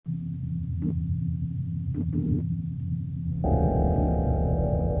Good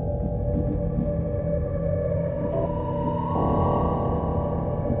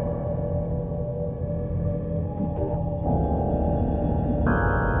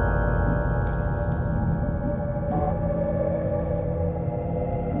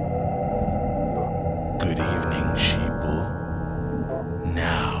evening, sheeple.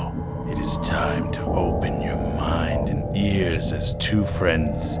 Now it is time to open your mind and ears as two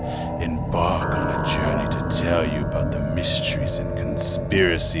friends embark on a journey to tell you about the mysteries and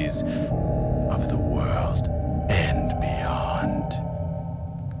conspiracies of the world and beyond.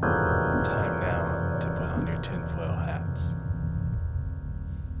 Time now to put on your tinfoil hats.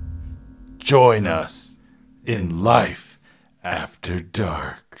 Join us in Life After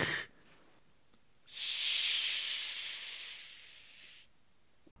Dark.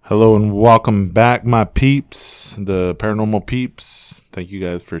 Hello and welcome back, my peeps, the paranormal peeps. Thank you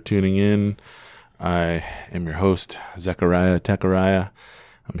guys for tuning in. I am your host, Zechariah Techariah.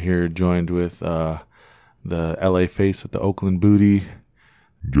 I'm here joined with the LA face with the Oakland booty,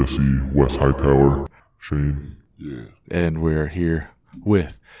 Jesse, West Hightower, Shane. Yeah. and we're here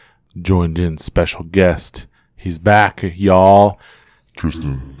with joined in special guest. He's back, y'all.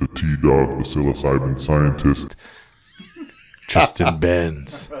 Tristan, the T-Dog, the psilocybin scientist. Tristan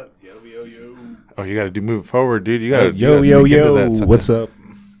Benz. Oh, you got to move forward, dude. You got to Yo, what's up?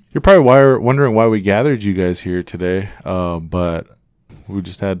 You're probably wondering why we gathered you guys here today, but we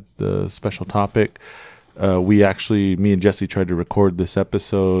just had the special topic. Me and Jesse tried to record this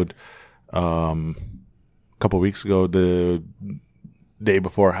episode a couple weeks ago, the day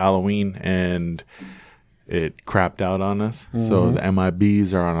before Halloween, and it crapped out on us. Mm-hmm. So the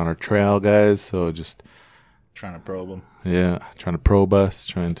MIBs are on our trail, guys. So just Trying to probe them. yeah, trying to probe us,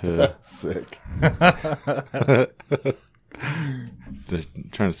 trying to Sick.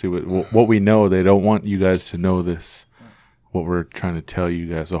 trying to see what we know. They don't want you guys to know this, what we're trying to tell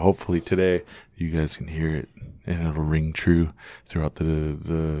you guys. So hopefully today you guys can hear it and it'll ring true throughout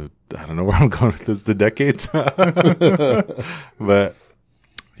the I don't know where I'm going with this, the decades. But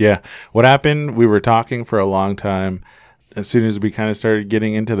yeah, what happened? We were talking for a long time. As soon as we kind of started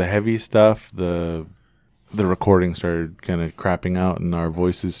getting into the heavy stuff, the recording started kind of crapping out and our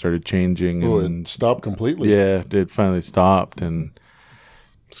voices started changing. Oh, and it stopped completely. yeah, it finally stopped, and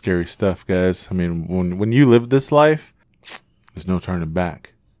scary stuff, guys. I mean, when you live this life, there's no turning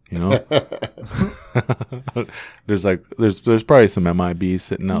back, you know? There's probably some MIBs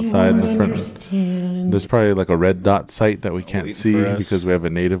sitting outside in the front. There's probably like a red dot site that we can't see because we have a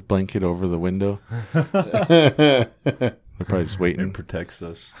native blanket over the window. They're probably just waiting. It protects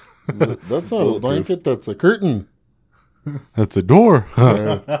us. That's not a blanket, that's a curtain. That's a door.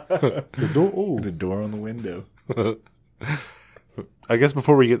 It's a door. Oh. The door on the window. I guess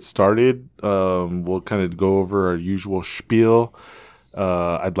before we get started, we'll kind of go over our usual spiel.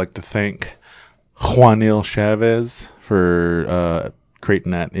 I'd like to thank Juanil Chavez for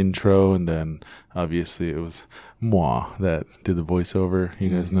creating that intro, and then obviously it was moi that did the voiceover. You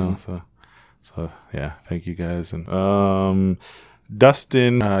guys know, so yeah, thank you guys. And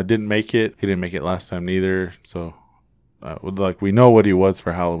Dustin didn't make it. He didn't make it last time neither. So we know what he was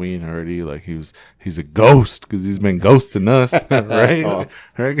for Halloween already. Like he's a ghost because he's been ghosting us, right?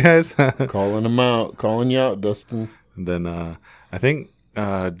 Right, guys. Calling him out, calling you out, Dustin. And then I think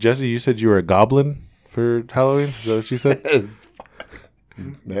Jesse, you said you were a goblin for Halloween. Is that what you said?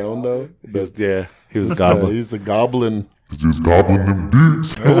 Hell no. Yeah, he was a goblin. He's a goblin. Because he was gobbling them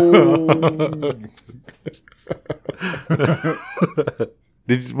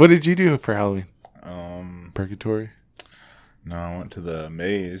dicks. What did you do for Halloween? Purgatory? No, I went to the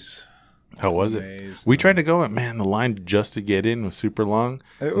maze. How was it? We tried to go, and man, the line just to get in was super long.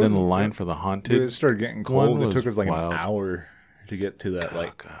 And then the line for the haunted. It started getting cold. It took us like wild. an hour to get to that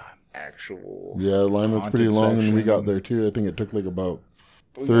actual. Yeah, the line was pretty haunted long when we section. got there too. I think it took like about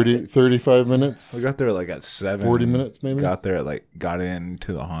 35 minutes. We got there like at 7. 40 minutes maybe. Got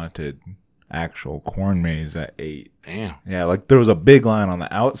into the haunted actual corn maze at 8. Damn. Yeah, like there was a big line on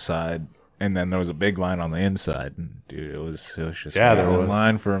the outside, and then there was a big line on the inside. And, dude, it was just there in was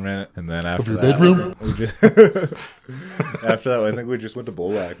line for a minute, and then after your that, bedroom? we just after that, I think we just went to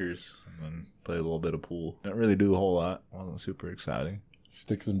Bullwhackers and then played a little bit of pool. Didn't really do a whole lot. Wasn't super exciting.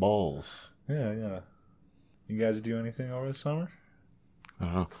 Sticks and balls. Yeah. You guys do anything over the summer? I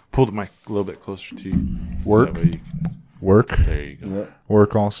don't know. Pull the mic a little bit closer to you. Work. That way you can- Work. There you go. Yeah.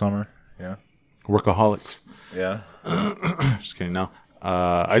 Work all summer. Yeah. Workaholics. Yeah. Just kidding. Now,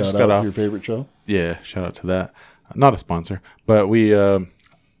 I just Shout got out off. your favorite show. Yeah, shout out to that. Not a sponsor, but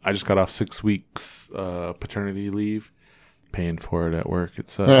I just got off 6 weeks paternity leave. Paying for it at work. It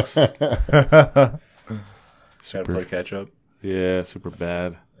sucks. Gotta play catch up. Yeah, super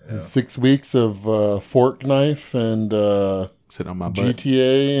bad. Yeah. 6 weeks of fork knife and Sitting on my butt.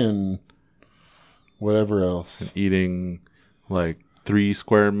 GTA and whatever else. And eating like 3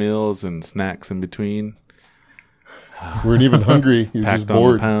 square meals and snacks in between. We weren't even hungry. You're Packed just on the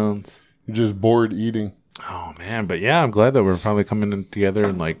bored. pounds. You're just bored eating. Oh man, but yeah, I'm glad that we're finally coming in together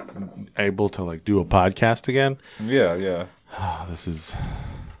and like able to like do a podcast again. Yeah. Oh, this is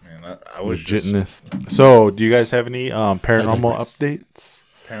Man, I was just legitness. So, do you guys have any paranormal updates?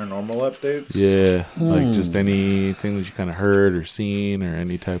 paranormal updates. Yeah, like just anything that you kind of heard or seen or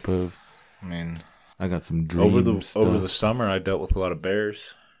any type of. I mean, I got some dreams. over the summer, I dealt with a lot of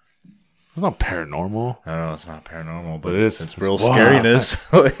bears. It's not paranormal. I don't know it's not paranormal, but it's real wild. scariness.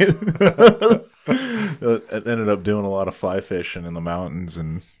 It ended up doing a lot of fly fishing in the mountains,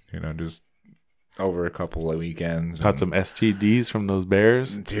 and just over a couple of weekends. Got some STDs from those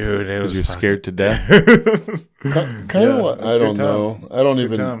bears. Dude, it was You're scared to death. Kind of. I don't know. I don't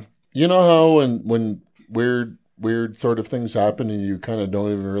even. Time. You know how when weird sort of things happen and you kind of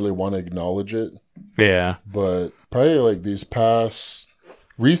don't even really want to acknowledge it. Yeah. But probably like these past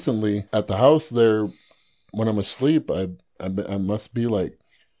recently at the house there, when I'm asleep, I must be like,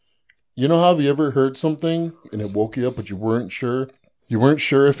 how have you ever heard something and it woke you up, but you weren't sure? You weren't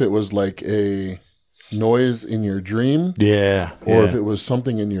sure if it was like a noise in your dream, Yeah. or if it was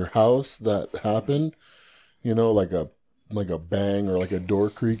something in your house that happened. Like a bang or like a door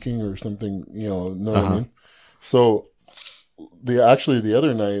creaking or something. Know what I mean? So the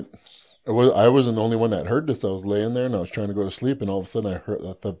other night, I wasn't the only one that heard this. I was laying there and I was trying to go to sleep, and all of a sudden I heard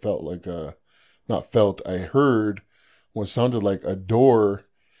what sounded like a door.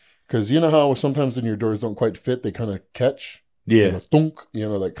 Because you know how sometimes when your doors don't quite fit, they kind of catch. Yeah. Thunk,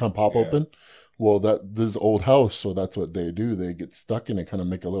 like kind of pop open. Well, this is old house, so that's what they do. They get stuck and they kind of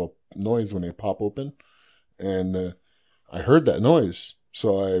make a little noise when they pop open. And I heard that noise.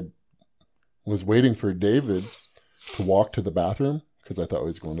 So I was waiting for David to walk to the bathroom because I thought he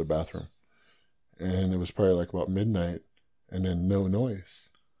was going to the bathroom. And it was probably like about midnight, and then no noise,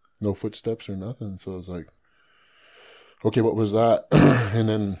 no footsteps or nothing. So I was like, okay, what was that? And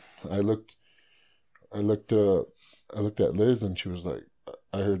then I looked at Liz, and she was like,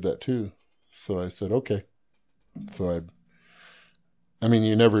 I heard that too. So I said, okay. So I mean,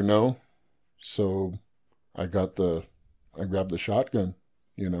 you never know. So I grabbed the shotgun,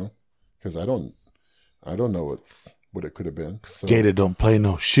 because I don't know what it could have been. So, Gator don't play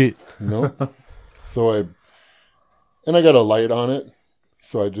no shit. no. So I got a light on it.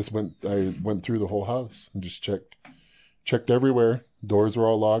 So I went through the whole house and just checked everywhere. Doors were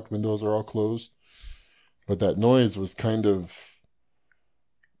all locked, windows are all closed. But that noise was kind of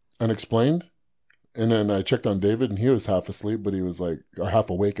unexplained. And then I checked on David, and he was half asleep, but he was like, or half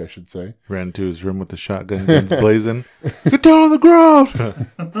awake, I should say. Ran to his room with the shotgun, guns blazing. Get down on the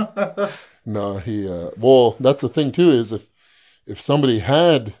ground. No, well, that's the thing too, is if somebody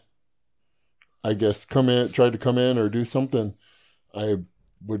had, I guess, tried to come in or do something, I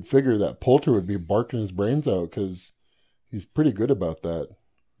would figure that Poulter would be barking his brains out, because he's pretty good about that,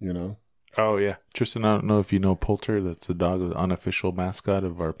 Oh, yeah. Tristan, I don't know if you know Poulter. That's the dog, the unofficial mascot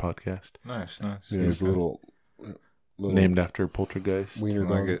of our podcast. Nice. Yeah, he's a little Named after Poltergeist. wiener I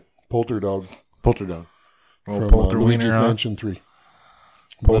like dog. it. Polter dog. Polter dog. Well, From Polter Luigi's Wiener, huh? Mansion 3.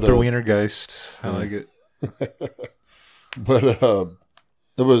 Polter Wienergeist. I like it. But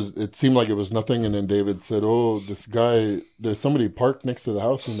it seemed like it was nothing, and then David said, "Oh, there's somebody parked next to the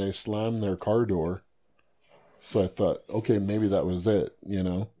house and they slammed their car door." So I thought, okay, maybe that was it,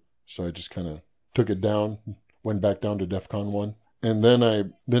 So I just kind of took it down, went back down to DEFCON 1. And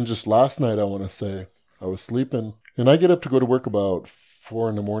then just last night, I want to say, I was sleeping, and I get up to go to work about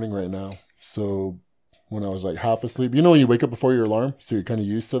 4 a.m. right now. So when I was like half asleep, when you wake up before your alarm, so you're kind of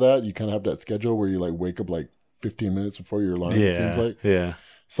used to that. You kind of have that schedule where you like wake up like 15 minutes before your alarm, it seems like. Yeah.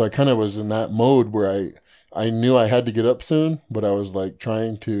 So I kind of was in that mode where I knew I had to get up soon, but I was like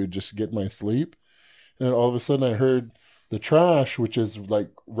trying to just get my sleep. And all of a sudden I heard the trash, which is like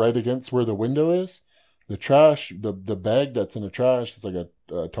right against where the window is. The trash, the bag that's in the trash, it's like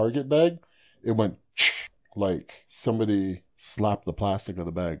a Target bag. It went like somebody slapped the plastic of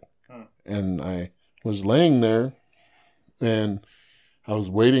the bag. And I was laying there and I was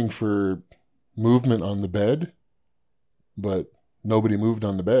waiting for movement on the bed, but nobody moved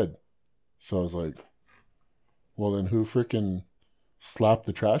on the bed. So I was like, well, then who freaking slapped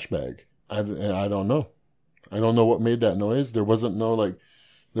the trash bag? I don't know. I don't know what made that noise. There wasn't like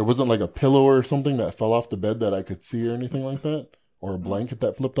a pillow or something that fell off the bed that I could see or anything like that, or a blanket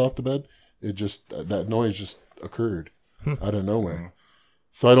that flipped off the bed. That noise just occurred out of nowhere.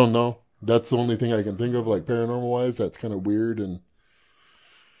 So I don't know. That's the only thing I can think of, like paranormal wise. That's kind of weird, and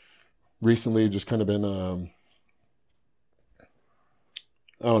recently just kind of been, I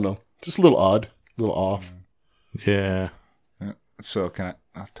don't know, just a little odd, a little off. Yeah. So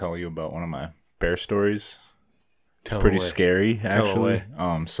I'll tell you about one of my bear stories. Tell Pretty away. scary, actually.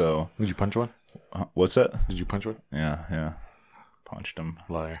 away. So Did you punch one? what's that? Did you punch one? Yeah. Punched him.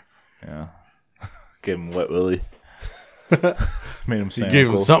 Liar. Yeah. Gave him wet willy. Made him say You gave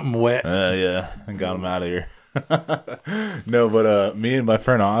him uncle. something wet. Yeah, and got him out of here. No, but me and my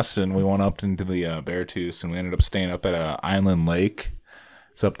friend Austin, we went up into the Beartooth, and we ended up staying up at Island Lake.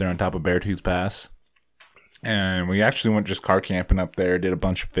 It's up there on top of Beartooth Pass. And we actually went just car camping up there, did a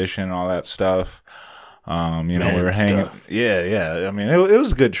bunch of fishing and all that stuff. We were hanging. Stuff. Yeah. I mean, it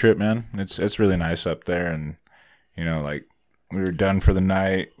was a good trip, man. It's really nice up there, and like we were done for the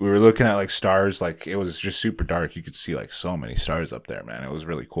night. We were looking at like stars, like it was just super dark. You could see like so many stars up there, man. It was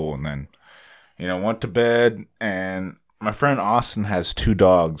really cool. And then, went to bed. And my friend Austin has 2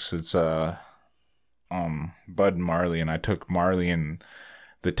 dogs. It's Bud and Marley, and I took Marley in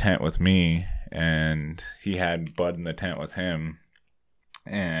the tent with me, and he had Bud in the tent with him.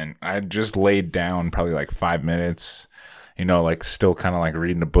 And I just laid down probably like 5 minutes, like still kind of like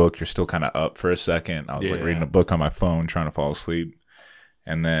reading a book. You're still kind of up for a second. I was like reading a book on my phone, trying to fall asleep.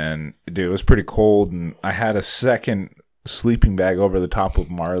 And then, dude, it was pretty cold. And I had a second sleeping bag over the top of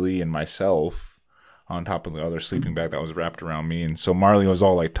Marley and myself on top of the other sleeping bag that was wrapped around me. And so Marley was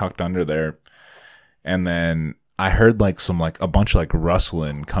all like tucked under there. And then I heard like a bunch of like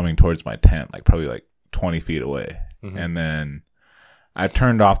rustling coming towards my tent, like probably like 20 feet away. Mm-hmm. And then I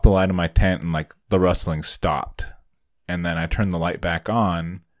turned off the light of my tent, and like the rustling stopped. And then I turned the light back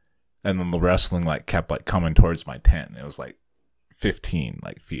on, and then the rustling like kept like coming towards my tent. It was like 15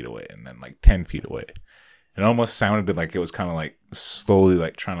 like feet away, and then like 10 feet away. It almost sounded like it was kind of like slowly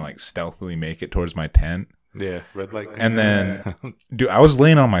like trying to like stealthily make it towards my tent. Yeah, red light. And then, dude, I was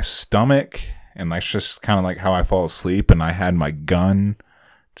laying on my stomach, and that's just kind of like how I fall asleep. And I had my gun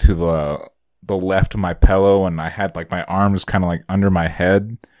to the left of my pillow, and I had like my arms kind of like under my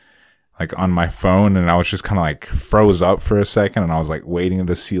head, like on my phone. And I was just kind of like froze up for a second, and I was like waiting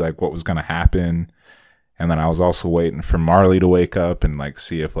to see like what was going to happen. And then I was also waiting for Marley to wake up and like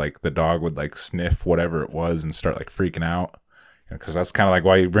see if like the dog would like sniff whatever it was and start like freaking out. Because that's kind of like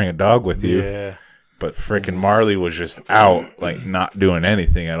why you bring a dog with you. Yeah. But freaking Marley was just out, like not doing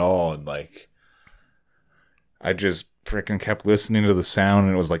anything at all. And like, I just freaking kept listening to the sound,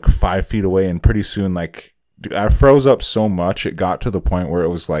 and it was like 5 feet away. And pretty soon, like, dude, I froze up so much, it got to the point where it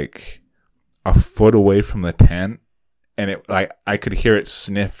was like a foot away from the tent. And it like I could hear it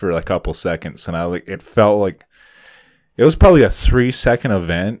sniff for like a couple seconds. And it felt like it was probably a 3-second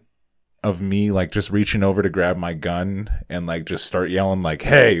event of me like just reaching over to grab my gun and like just start yelling like,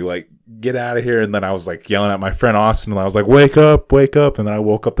 hey, like get out of here. And then I was like yelling at my friend Austin, and I was like, wake up. And then I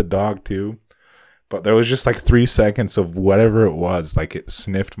woke up the dog too. But there was just like 3 seconds of whatever it was, like it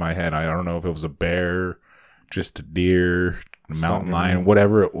sniffed my head. I don't know if it was a bear, just a deer, a mountain lion,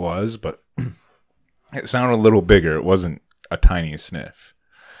 whatever it was, but it sounded a little bigger. It wasn't a tiny sniff,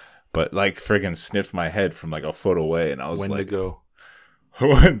 but like friggin' sniffed my head from like a foot away. And I was When like, to go?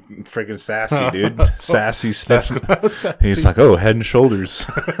 friggin' sassy, dude. Sassy sniff. He's like, oh, Head and Shoulders.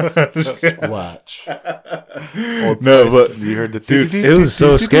 Squatch. No, but You heard the dude, it was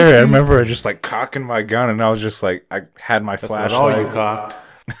so scary. I remember just like cocking my gun, and I was just like, I had my That's not all you flashlight. cocked.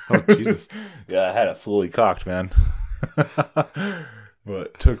 Oh, Jesus. Yeah, I had it fully cocked, man.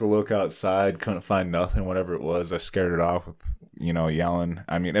 But took a look outside, couldn't find nothing, whatever it was. I scared it off with, yelling.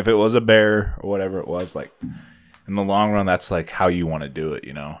 I mean, if it was a bear or whatever it was, like, in the long run, that's like how you want to do it,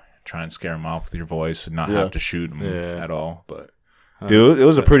 Try and scare them off with your voice and not have to shoot them at all. But, dude, it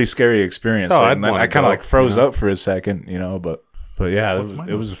was a pretty scary experience. Oh, And then I kind of like froze up for a second, but yeah,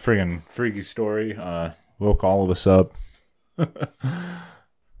 it was a friggin' freaky story. Woke all of us up.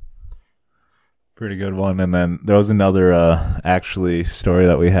 Pretty good one. And then there was another actually story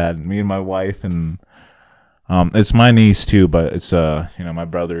that we had, me and my wife, and it's my niece too, but it's my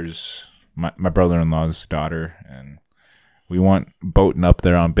my brother-in-law's daughter, and we went boating up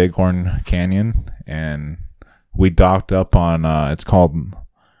there on Bighorn Canyon, and we docked up on it's called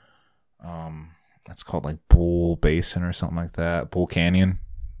like Bull Basin or something like that. Bull Canyon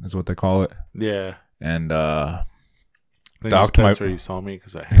is what they call it. Yeah. And Docked that's where you saw me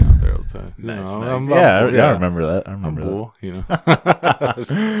because I hang out there all the time. Nice. I remember that. I remember bull,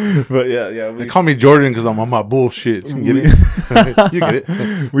 that. But yeah. They call me Jordan because I'm on my bullshit. You get it? You get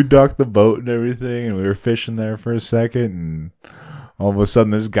it? We docked the boat and everything, and we were fishing there for a second, and all of a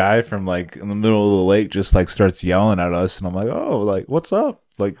sudden this guy from like in the middle of the lake just like starts yelling at us, and I'm like, oh, like, what's up?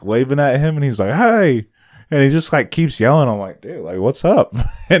 like waving at him, and he's like, "Hey!" And he just like keeps yelling. I'm like, "Dude, like what's up?"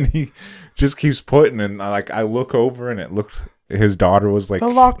 And he just keeps pointing, and I look over, and it looked his daughter was like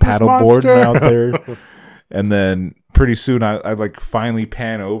paddleboarding out there, and then pretty soon I like finally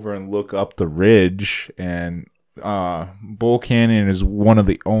pan over and look up the ridge, and Bull Canyon is one of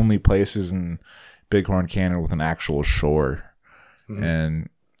the only places in Bighorn Canyon with an actual shore. And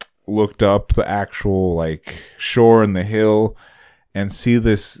looked up the actual like shore and the hill, and see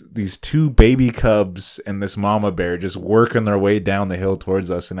these two baby cubs and this mama bear just working their way down the hill towards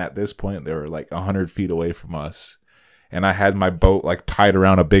us. And at this point, they were like 100 feet away from us. And I had my boat like tied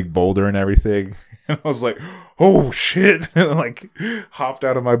around a big boulder and everything. And I was like, "Oh shit!" And like hopped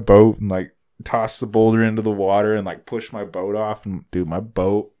out of my boat and like tossed the boulder into the water and like pushed my boat off. And dude, my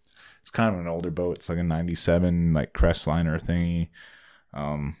boat. It's kind of an older boat. It's like a 97 like Crestliner thingy.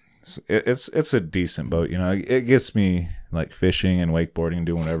 It's a decent boat, you know. It gets me like fishing and wakeboarding,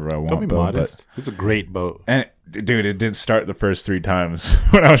 doing whatever I want. Don't be modest. It's a great boat. And dude, it did start the first 3 times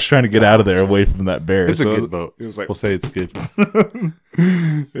when I was trying to get out of there away from that bear. It's a good boat. It was like we'll say it's good.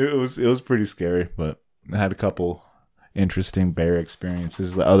 it was pretty scary, but I had a couple interesting bear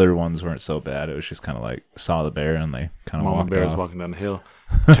experiences. The other ones weren't so bad. It was just kind of like saw the bear and they kind of Mama walked bear was off. walking down the hill.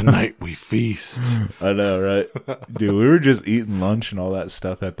 Tonight we feast. I know, right? Dude, we were just eating lunch and all that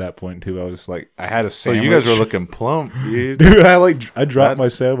stuff at that point too. I was like, I had a So sandwich. you guys were looking plump, dude. Dude, I dropped my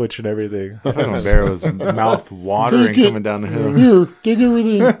sandwich and everything. Fucking bear was mouth watering Take it. coming down the hill. Here, take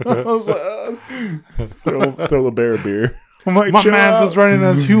everything. I was like, throw the bear a beer. I'm like, My chill man's out. as running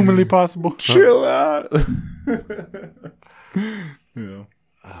as humanly possible. Chill out. Yeah.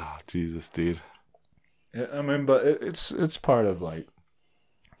 Oh, Jesus, dude. Yeah, I mean, but it's part of like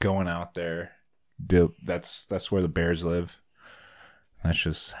going out there. Dude, that's where the bears live. That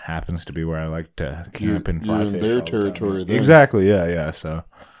just happens to be where I like to camp and fly you're in fish their all the time. territory then. Exactly. Yeah. So,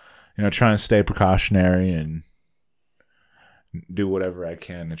 you know, trying to stay precautionary and do whatever I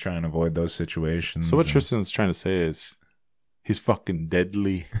can to try and avoid those situations. So what Tristan's trying to say is he's fucking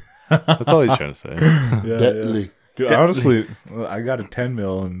deadly. That's all he's trying to say. Deadly. Dude, Deadly. honestly, I got a 10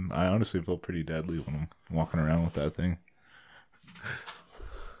 mil, and I honestly feel pretty deadly when I'm walking around with that thing.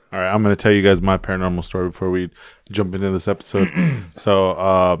 All right, I'm going to tell you guys my paranormal story before we jump into this episode.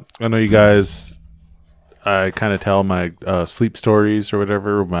 So I know you guys, I kind of tell my sleep stories or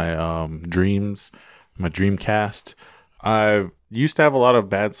whatever, my dreams, my dream cast. I used to have a lot of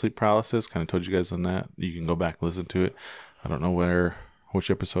bad sleep paralysis. Kind of told you guys on that. You can go back and listen to it. I don't know which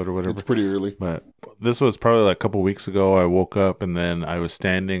episode or whatever. It's pretty early. But this was probably like a couple weeks ago. I woke up and then I was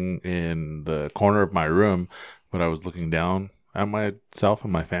standing in the corner of my room, but I was looking down at myself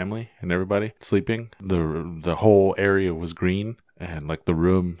and my family and everybody sleeping. The whole area was green and like the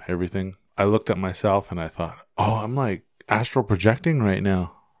room, everything. I looked at myself and I thought, oh, I'm like astral projecting right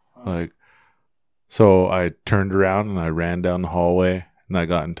now. Like, so I turned around and I ran down the hallway and I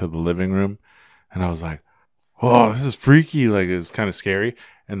got into the living room and I was like, oh, this is freaky. Like, it was kind of scary.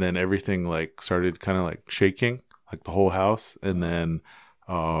 And then everything like started kind of like shaking, like the whole house. And then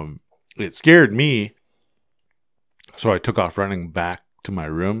it scared me. So I took off running back to my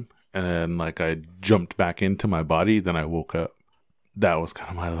room and then like I jumped back into my body. Then I woke up. That was kind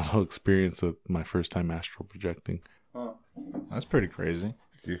of my little experience with my first time astral projecting. Oh, that's pretty crazy.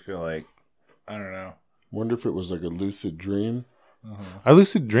 Do you feel like, I don't know. Wonder if it was like a lucid dream. I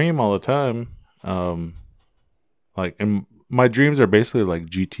lucid dream all the time. Like, and my dreams are basically like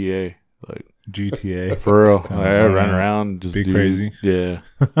GTA. Like, GTA. for real. kinda I run run around, around, just be do, crazy. Yeah.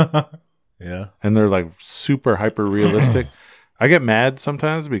 Yeah. And they're like super hyper realistic. I get mad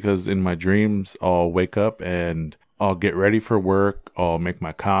sometimes because in my dreams, I'll wake up and I'll get ready for work. I'll make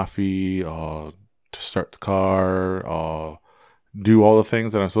my coffee. I'll to start the car. I'll do all the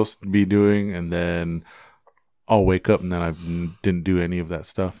things that I'm supposed to be doing. And then I'll wake up and then I didn't do any of that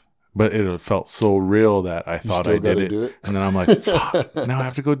stuff. But it felt so real that I thought I did do it. it. And then I'm like, fuck, now I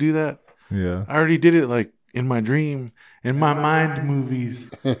have to go do that. Yeah. I already did it like in my dream, in my mind movies.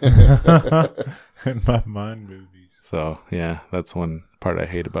 In my mind movies. So yeah, that's one part I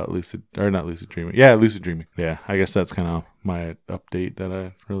hate about lucid dreaming. Yeah, lucid dreaming. Yeah, I guess that's kind of my update that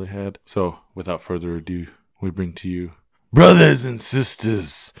I really had. So without further ado, we bring to you, brothers and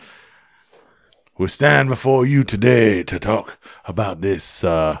sisters, we stand before you today to talk about this,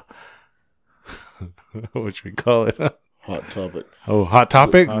 what should we call it? Hot topic. Oh, hot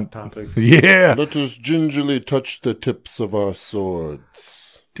topic? Hot topic. Yeah. Let us gingerly touch the tips of our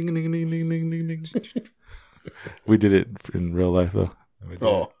swords. Ding, ding, ding, ding, ding, ding, ding. We did it in real life, though.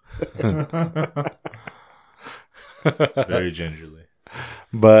 Oh, Very gingerly.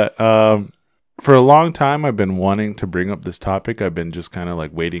 But for a long time, I've been wanting to bring up this topic. I've been just kind of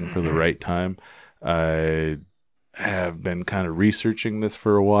like waiting for the right time. I have been kind of researching this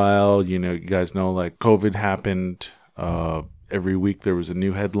for a while. You know, you guys know, like, COVID happened. Every week there was a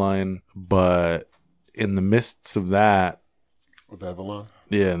new headline. But in the midst of that... With Avalon?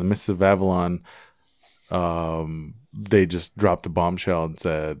 Yeah, in the midst of Avalon, they just dropped a bombshell and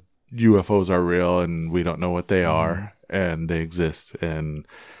said, UFOs are real and we don't know what they are, and they exist. And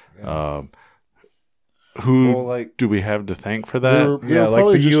who do we have to thank for that? They're like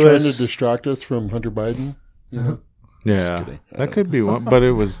probably the just US trying to distract us from Hunter Biden. You know? Yeah, that could be one, but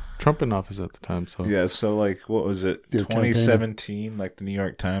it was Trump in office at the time. So yeah, so like, what was it? Their 2017. Like the New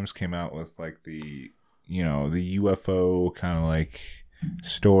York Times came out with like the UFO kind of like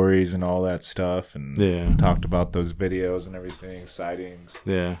stories and all that stuff, and talked about those videos and everything, sightings.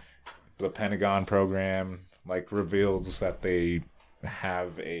 Yeah, the Pentagon program like reveals that they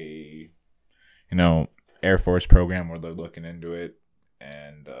have a Air Force program where they're looking into it,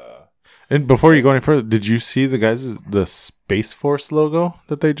 and before you go any further, did you see the Space Force logo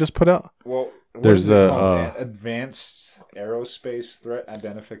that they just put out? Well, there's advanced aerospace threat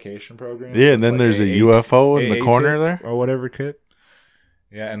identification program. Yeah, and then there's a UFO in the corner there, or whatever kit.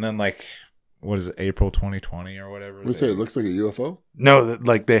 Yeah, and then like, what is it, April 2020 or whatever? We say it looks like a UFO. No,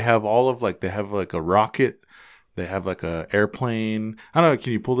 like they have all of like, they have like a rocket. They have like a airplane. I don't know.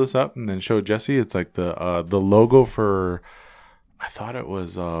 Can you pull this up and then show Jesse? It's like the logo for, I thought it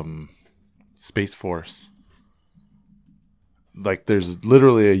was Space Force. Like there's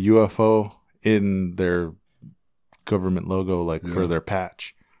literally a UFO in their government logo, like for their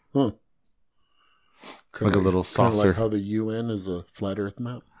patch. Huh. Like a little saucer. Like how the UN is a flat Earth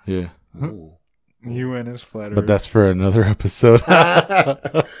map. Yeah. Ooh. UN is flat Earth. But that's for another episode.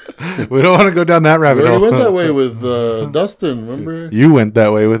 We don't want to go down that rabbit hole. We went that way with Dustin, remember? You went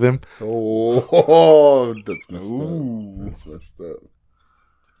that way with him. Oh, that's messed up. That's messed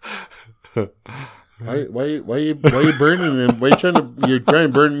up. Why you burning him? You're trying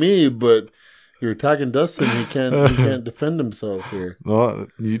to burn me, but you're attacking Dustin. He can't defend himself here. Well,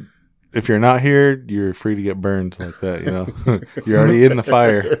 if you're not here, you're free to get burned like that. You know, you're already in the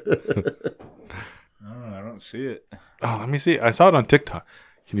fire. I don't see it. Oh, let me see. I saw it on TikTok.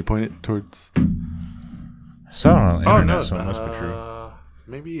 Can you point it towards? I saw it on the internet, so it must be true.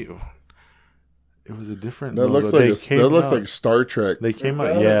 Maybe it was a different. That looks like Star Trek. They came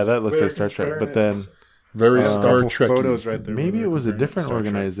out. Yeah, that looks like Star Trek. But then very Star Trek photos right there. Maybe it was a different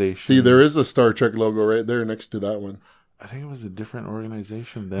organization. See, there is a Star Trek logo right there next to that one. I think it was a different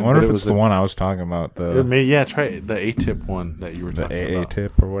organization then. I wonder if it's the one I was talking about. Try it, the A-tip one that you were talking about. The AA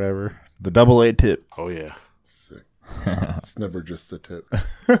tip or whatever. The double A tip. Oh, yeah. Sick. It's never just a tip.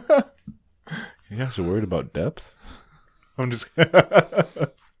 You guys are worried about depth? I'm just...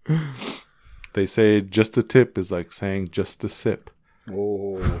 They say just a tip is like saying just a sip.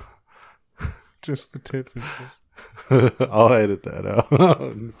 Oh. Just the tip is just... I'll edit that out.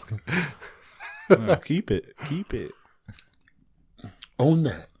 No, keep it. Own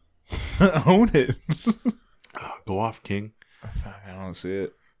that. Own it. Go off, King. I don't see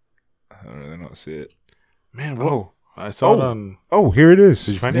it. I really don't see it. Man, whoa. I saw it on... Oh, here it is.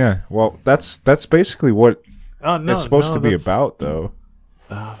 Did you find it? Yeah. Well, that's basically what it's supposed to be about, though.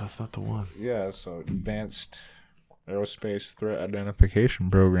 Oh, that's not the one. Yeah, so Advanced Aerospace Threat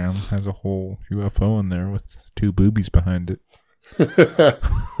Identification Program has a whole UFO in there with two boobies behind it.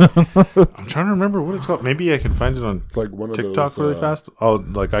 I'm trying to remember what it's called. Maybe I can find it on it's like one of TikTok those, really fast. Oh,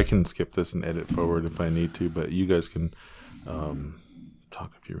 like I can skip this and edit forward if I need to, but you guys can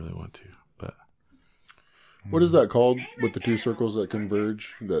talk if you really want to. But what is that called with the two circles that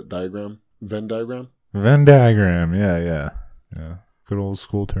converge? That diagram? Venn diagram? Venn diagram, yeah. Good old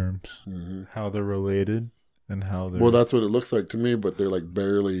school terms. Mm-hmm. How they're related and how they're... Well, that's what it looks like to me, but they're like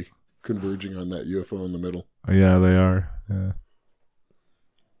barely converging on that UFO in the middle. Yeah, they are.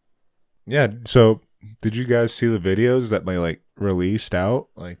 Yeah, so did you guys see the videos that they like released out?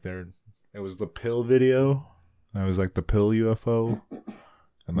 Like it was the pill video. That was like the pill UFO.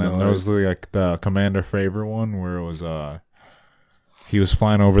 And then there was like the Commander Fravor one where it was he was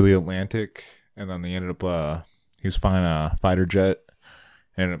flying over the Atlantic and then they ended up he was flying a fighter jet,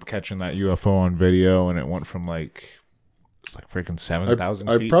 ended up catching that UFO on video, and it went from like it's like freaking 7,000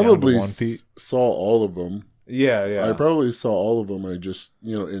 feet. I probably down to 1 feet. Saw all of them. Yeah. I probably saw all of them. I just,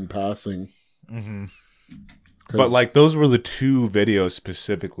 in passing. Mm-hmm. But like those were the two videos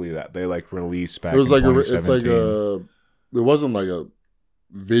specifically that they like released back. It was in like 2017. It wasn't like a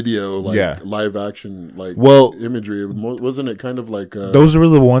video live action imagery. Wasn't it kind of like those were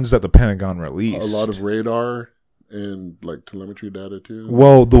the ones that the Pentagon released? A lot of radar and like telemetry data too.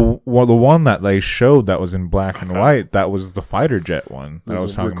 Well, the one that they showed that was in black and white, that was the fighter jet one that I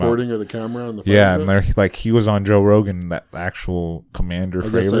was talking recording about. of the camera on the Yeah, fighter and they're, like he was on Joe Rogan, that actual Commander jet?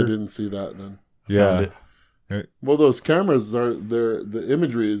 I guess I Fravor. didn't see that then. Yeah, Well, those cameras the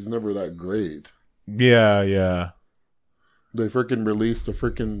imagery is never that great. yeah. They freaking released a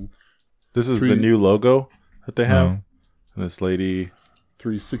freaking This is the new logo that they have. No. And this lady.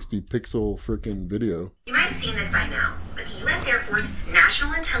 360 pixel freaking video. You might have seen this by now, but the U.S. Air Force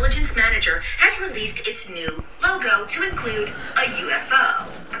National Intelligence Manager has released its new logo to include a UFO.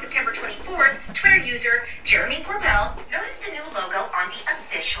 On September 24th, Twitter user Jeremy Corbell noticed the new logo on the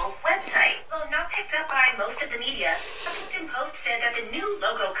official website. Though not picked up by most of the media, the LinkedIn post said that the new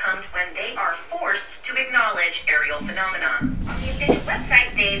logo comes when they are forced to acknowledge aerial phenomenon. On the official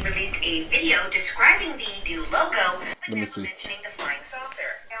website, they released a video describing the new logo, but Let me never see. mentioning the flying saucer.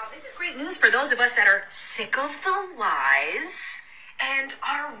 Now, this is great news for those of us that are sick of the lies and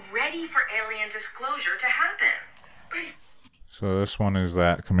are ready for alien disclosure to happen. So this one is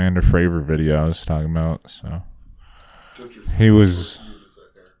that Commander Fravor video I was talking about. So he was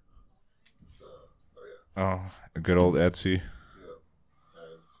a good old Etsy.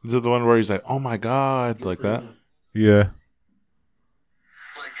 Is it the one where he's like, "Oh my god," like that? Yeah.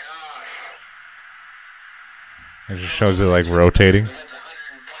 It just shows it like rotating.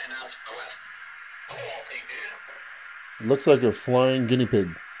 It looks like a flying guinea pig.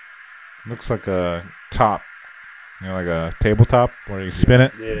 Looks like a top, like a tabletop where you spin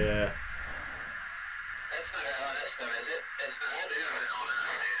it. Yeah.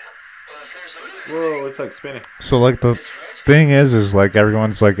 Whoa, it's like spinning. So like the thing is like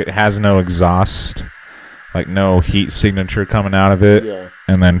everyone's like it has no exhaust, like no heat signature coming out of it. Yeah.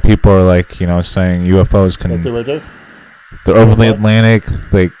 And then people are like, saying UFOs can. That's it right there? They're over the Atlantic.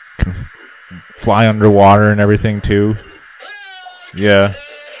 They can fly underwater and everything too. Yeah.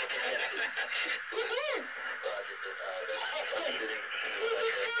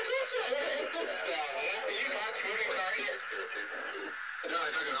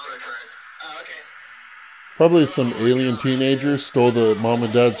 Probably some alien teenagers stole the mom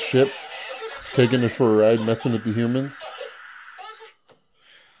and dad's ship, taking it for a ride, messing with the humans.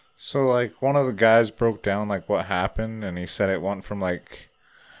 So like one of the guys broke down like what happened, and he said it went from like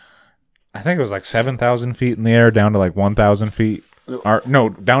I think it was like 7,000 feet in the air down to like 1,000 feet. Or no,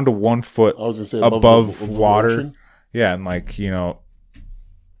 down to 1 foot I was gonna say above the water. ocean. Yeah, and like the In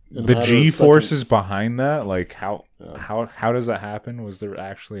a matter of G forces seconds. behind that, like how does that happen? Was there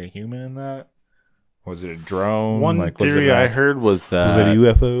actually a human in that? Was it a drone? One like, was theory it I heard was was it a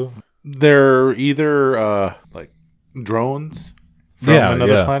that UFO? they're either like drones from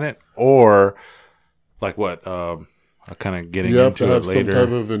another planet, or like what kind of getting You have to into have it some later. type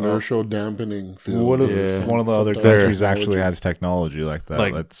of inertial dampening field. What if Yeah. one of the other Some type of countries actually technology. has technology like that?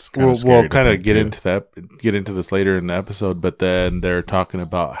 Like, That's kind of scary. we'll to kind of think, get too. into that, get into this later in the episode. But then they're talking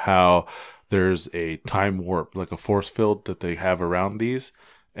about how there's a time warp, like a force field that they have around these,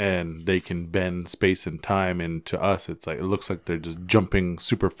 and they can bend space and time. And to us, it's like it looks like they're just jumping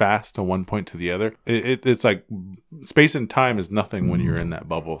super fast to one point to the other. It's like space and time is nothing when you're in that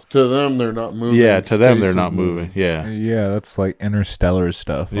bubble. To them, they're not moving. Yeah, to them Space they're is not moving. Yeah, Yeah, that's like interstellar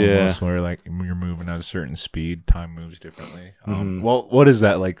stuff. Yeah. Almost, where like you're moving at a certain speed, time moves differently. Mhm. Well, what is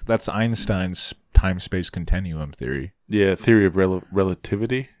that like? That's Einstein's time-space continuum theory. yeah. Theory of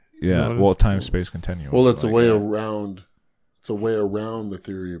relativity. Yeah, what it well, is? time-space continuum. Well, it's a like, way yeah. around. It's a way around the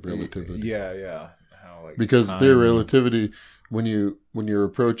theory of relativity. Yeah. How, like, Because time- theory of relativity, when you're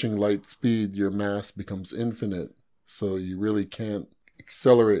approaching light speed, your mass becomes infinite. So you really can't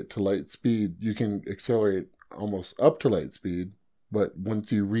accelerate to light speed. You can accelerate almost up to light speed, but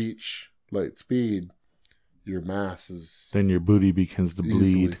once you reach light speed, your mass is Then your booty begins to bleed.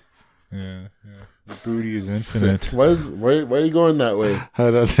 easily. Yeah. The booty is infinite. Sick. Why are you going that way? I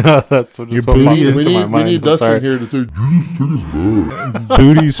don't know. That's what just Your what popped booty- into we my need, we mind. need I'm Dustin sorry. here to say,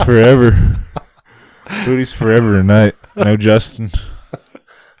 Booty's forever. Booty's forever tonight. No Justin.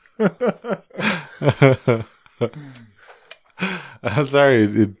 I'm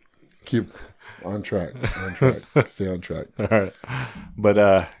sorry. keep on track, stay on track. All right.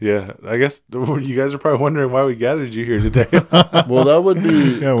 But yeah, I guess you guys are probably wondering why we gathered you here today. Well, that would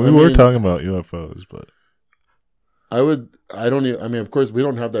be. Yeah, we I were mean, talking about UFOs, but I don't even, I mean, of course, we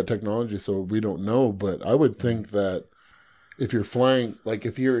don't have that technology, so we don't know, but I would think that if you're flying, like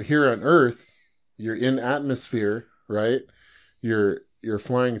if you're here on Earth, you're in atmosphere, right? You're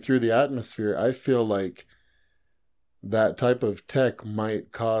flying through the atmosphere. I feel like that type of tech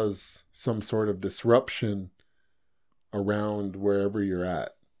might cause some sort of disruption around wherever you're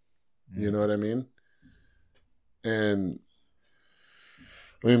at. You know what I mean? And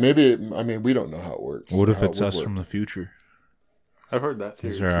I mean, maybe. We don't know how it works. What if how it's it would us work. from the future? I've heard that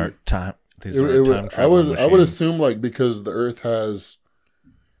theory. These are our too. time. These It are our would- time I travel would machines. assume like because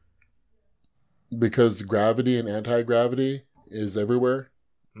gravity and anti-gravity is everywhere.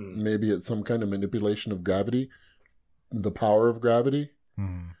 Maybe it's some kind of manipulation of gravity, the power of gravity.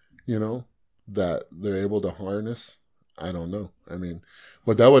 Mhm. You know, that they're able to harness. I don't know. I mean,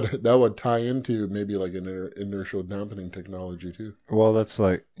 but that would tie into maybe like an inertial dampening technology too. Well, that's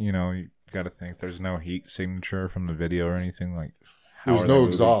like, you got to think there's no heat signature from the video or anything. Like, how There's are they no moving?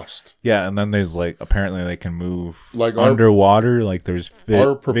 exhaust. Yeah, and then there's like, apparently they can move Like underwater. Like there's our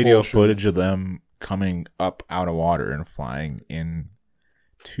video propulsion- footage of them coming up out of water and flying in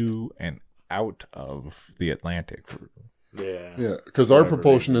to and out of the Atlantic for Yeah, because our Whatever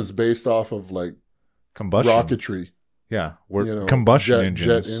propulsion is based off of like combustion. rocketry. Yeah, we're You know, combustion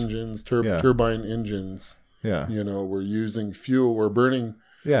jet engines. engines, Yeah. turbine engines. Yeah, You know, we're using fuel. We're burning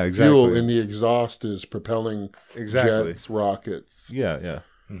yeah, exactly. fuel, and the exhaust is propelling exactly. jets, rockets. Yeah, yeah.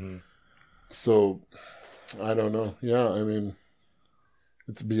 So, I don't know. Yeah, I mean,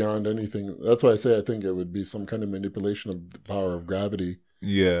 it's beyond anything. That's why I say I think it would be some kind of manipulation of the power of gravity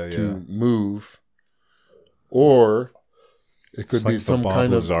Yeah, yeah. to move, or it could It's be like the some Bob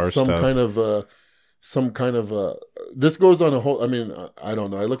kind of Lazar stuff. some kind of this goes on a whole. I mean, I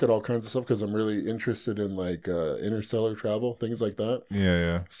don't know. I look at all kinds of stuff because I'm really interested in like interstellar travel, things like that. Yeah,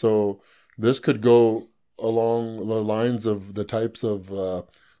 yeah. So this could go along the lines of the types of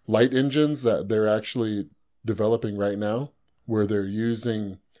light engines that they're actually developing right now, where they're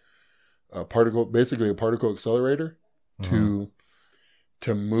using basically a particle accelerator to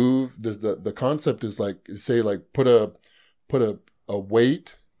move. The concept is like, say, like put a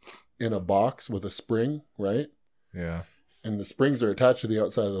weight in a box with a spring, right? Yeah. And the springs are attached to the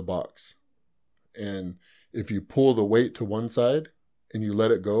outside of the box. And if you pull the weight to one side and you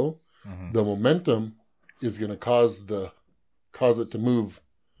let it go, the momentum is going to cause it to move,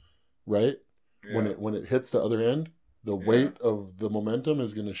 right? Yeah. When it hits the other end, the weight of the momentum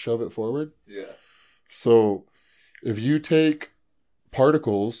is going to shove it forward. Yeah. So if you take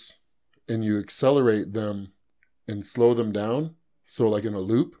particles and you accelerate them and slow them down, so like in a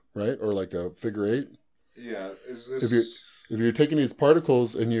loop, right? Or like a figure eight. Yeah. Is this If you're taking these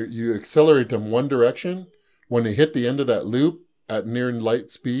particles and you accelerate them one direction, when they hit the end of that loop at near light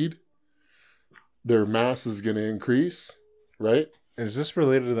speed, their mass is going to increase, right? Is this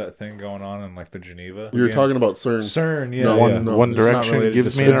related to that thing going on in like the Geneva? You're again? talking about CERN. CERN, yeah. No, yeah. no, One it's not direction related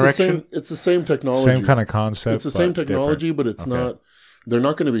gives to me an It's the erection. it's the same technology. Same kind of concept. It's the same but technology, different. but it's Okay. not. They're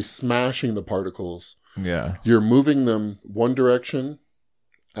not going to be smashing the particles. Yeah. You're moving them one direction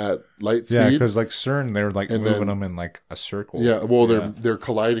at light speed. Yeah, because like CERN, they're like And moving then- them in like a circle. Yeah, well, Yeah. they're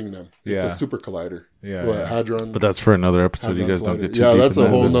colliding them. It's Yeah. a super collider. Yeah, Well, yeah. hadron. But that's for another episode. You hadron guys don't collider. get too Yeah, deep that's in a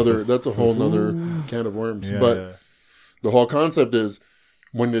that. whole This nother. is- That's a whole nother can of worms. Yeah, but yeah. the whole concept is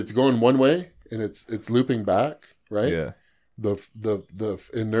when it's going one way and it's looping back, right? Yeah. The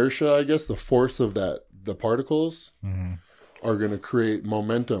inertia, I guess, the force of the particles Mm-hmm. are going to create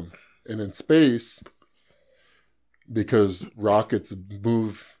momentum. And in space, because rockets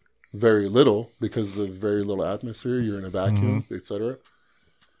move very little, because of very little atmosphere, you're in a vacuum, etc.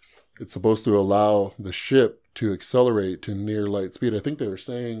 It's supposed to allow the ship to accelerate to near light speed. I think they were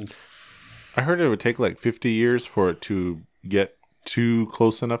saying, I heard it would take like 50 years for it to get too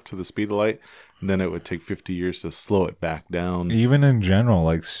close enough to the speed of light, and then it would take 50 years to slow it back down. Even in general,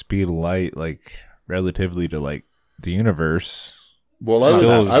 like speed of light, like relatively to like the universe. well,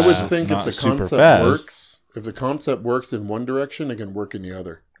 Still I would is think if not the super concept fast. works, if the concept works in one direction, it can work in the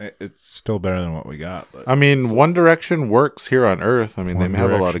other. It's still better than what we got. But I mean, One Direction works here on Earth. I mean, One they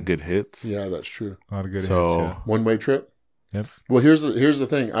have a lot Direction. of good hits. Yeah, that's true. a lot of good So- hits. Yeah. One-way trip. Yep. Well, here's the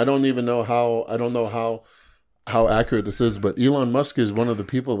thing. I don't know how accurate this is, but Elon Musk is one of the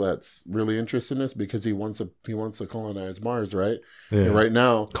people that's really interested in this because he wants to colonize Mars, right? Yeah. And right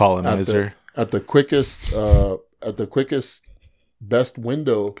now, Colonizer. at the quickest best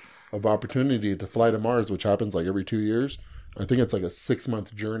window of opportunity to fly to Mars, which happens like every 2 years. I think it's like a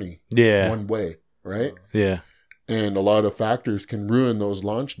 6-month journey Yeah. one way, right? Yeah. And a lot of factors can ruin those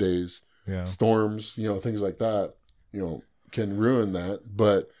launch days. Yeah. Storms, things like that, can ruin that.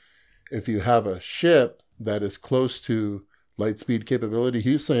 But if you have a ship that is close to light speed capability,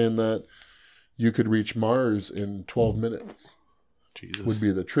 he's saying that you could reach Mars in 12 minutes Jesus. would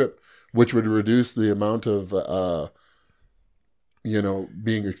be the trip, which would reduce the amount of,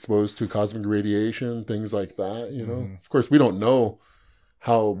 being exposed to cosmic radiation, things like that. Of course, we don't know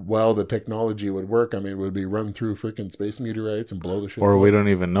how well the technology would work. I mean, would be run through freaking space meteorites and blow the shit Or up? we don't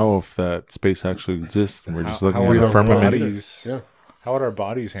even know if that space actually exists, and we're just looking would at a our firmament. bodies, Yeah. How would our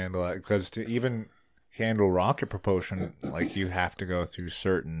bodies handle that? Because to even handle rocket propulsion, like you have to go through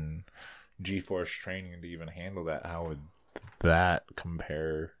certain G-force training to even handle that. How would that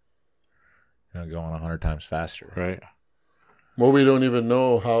compare? Going 100 times faster, Right. Well, we don't even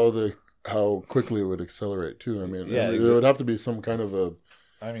know how quickly it would accelerate too. I mean, Yeah, there would have to be some kind of a.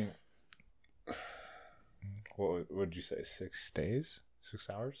 I mean, what would you say? 6 days? 6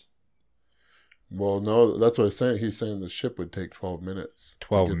 hours? Well, no, that's what I'm saying. He's saying the ship would take 12 minutes. to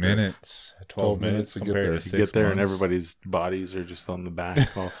 12 get there. minutes. 12 minutes to get compared there. to You get there and months. everybody's bodies are just on the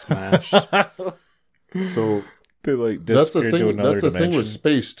back, all smashed. So They like that's the disappear to thing. another That's the thing with dimension.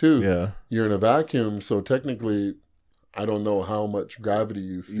 space too. Yeah. You're in a vacuum, so technically, I don't know how much gravity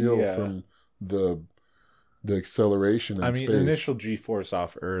you feel Yeah. from the acceleration in I mean, space. initial G-force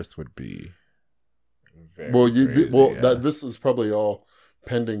off Earth would be very Well, crazy, yeah. this is probably all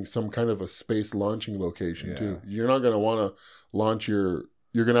pending some kind of a space launching location too. You're not going to want to launch you're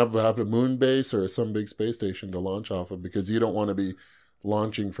going to have a moon base or some big space station to launch off of, because you don't want to be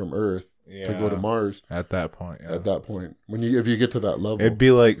launching from Earth to go to Mars at that point. Yeah. at that point. If you get to that level. It'd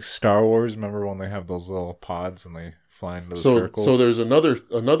be like Star Wars. Remember when they have those little pods and they fly into the circle? So there's another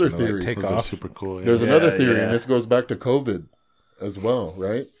And they, like, theory. take Those are off. super cool. Yeah. There's another theory, yeah. and this goes back to COVID as well,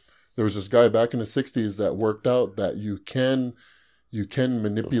 right? There was this guy back in the 60s that worked out that you can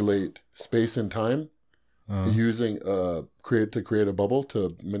manipulate space and time using create a bubble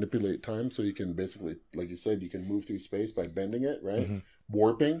to manipulate time, so you can basically, like you said, you can move through space by bending it, right? Mm-hmm.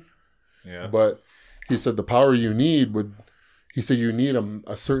 Warping. Yeah. But he said the power you need you need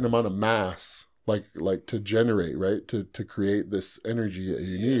a certain amount of mass, like to generate, right? To create this energy that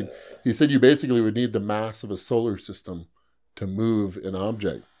you need. He said you basically would need the mass of a solar system to move an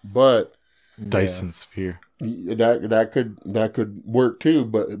object. But Dyson sphere. that could work too.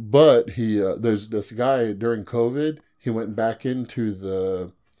 But he there's this guy during COVID, he went back into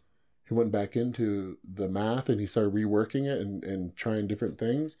the math, and he started reworking it and trying different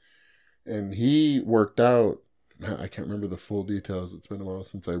things. And he worked out, I can't remember the full details. It's been a while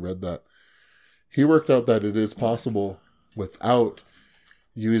since I read that. He worked out that it is possible without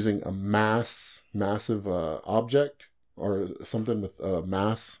using a massive object or something with a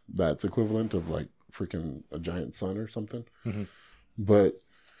mass that's equivalent of like freaking a giant sun or something. Mhm. But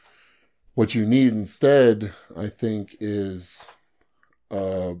what you need instead, I think, is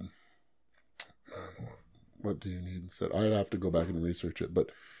what do you need instead? I'd have to go back and research it. But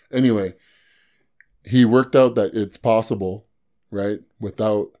anyway, he worked out that it's possible, right,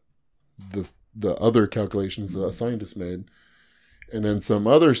 without the other calculations that a scientist made. And then some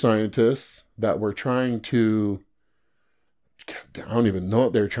other scientists that were trying to, I don't even know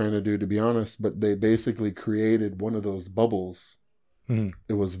what they're trying to do, to be honest, but they basically created one of those bubbles. Mhm.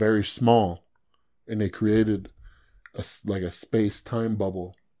 It was very small, and they created a space-time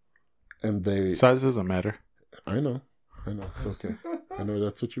bubble. And Size doesn't matter. I know, it's okay. I know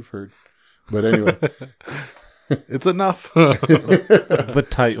that's what you've heard. But anyway. It's enough. The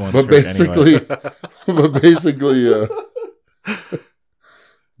tight ones. But hurt basically, anyway.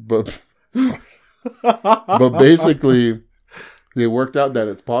 but basically, they worked out that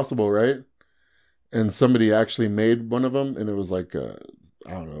it's possible, right? And somebody actually made one of them, and it was like, I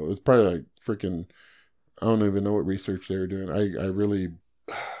don't know, it was probably like freaking, I don't even know what research they were doing. I really,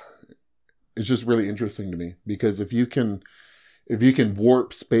 it's just really interesting to me, because if you can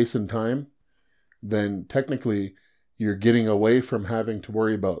warp space and time, then technically you're getting away from having to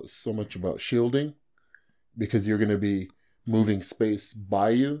worry about so much about shielding, because you're going to be moving space by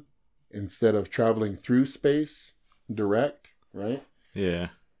you instead of traveling through space direct, right? Yeah.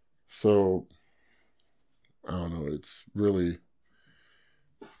 So I don't know, it's really,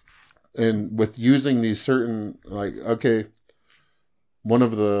 and with using these certain, like, okay, one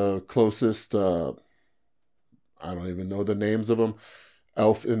of the closest, I don't even know the names of them,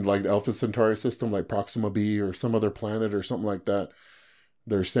 Alpha Centauri system, like Proxima b or some other planet or something like that.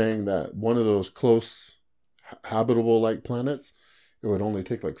 They're saying that one of those close habitable like planets, it would only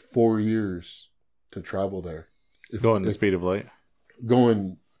take like 4 years to travel there. Going the speed of light.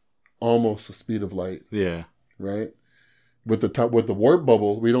 Going almost the speed of light, Yeah. right? With the warp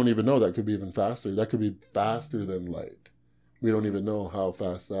bubble, we don't even know. That could be even faster. That could be faster than light. We don't even know how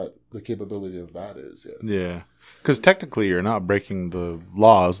fast the capability of that is yet. Yeah. Because technically you're not breaking the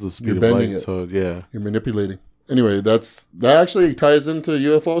laws, the speed You're of bending light. it. So, yeah. You're manipulating. Anyway, that actually ties into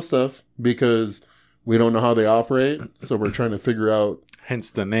UFO stuff, because we don't know how they operate. So we're trying to figure out hence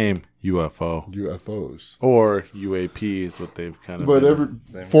the name UFO UFOs. or UAP is what they've kind of.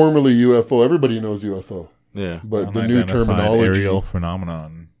 But formerly UFO, everybody knows UFO. Yeah, But the new terminology, aerial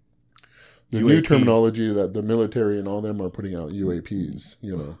phenomenon. the new terminology that the military and all them are putting out UAPs.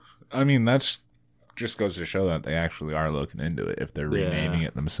 You know, I mean, that's just goes to show that they actually are looking into it. If they're renaming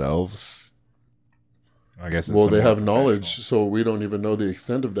it themselves, I guess. It's they have knowledge, so we don't even know the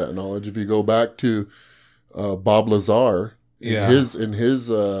extent of that knowledge. If you go back to Bob Lazar, in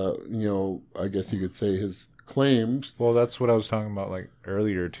his I guess you could say his claims. Well, that's what I was talking about like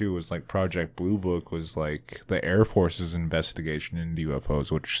earlier too. Was like Project Blue Book was like the Air Force's investigation into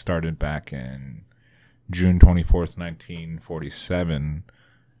UFOs, which started back in June 24th, 1947.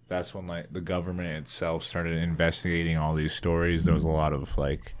 That's when like the government itself started investigating all these stories. There was a lot of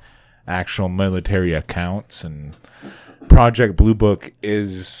like actual military accounts, and Project Blue Book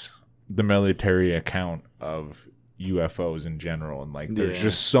is the military account of UFOs in general. And like there's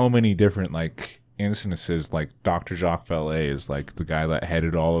just so many different like instances. Like Dr. Jacques Vallée is like the guy that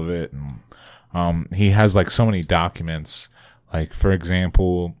headed all of it, and he has like so many documents. Like for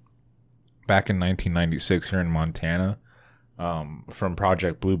example, back in 1996 here in Montana, from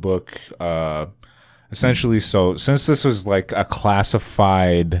Project Blue Book, essentially, so since this was like a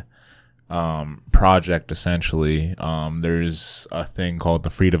classified project, essentially, there's a thing called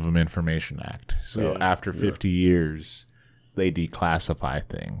the Freedom of Information Act. So after 50 years, they declassify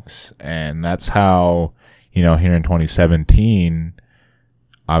things. And that's how, here in 2017,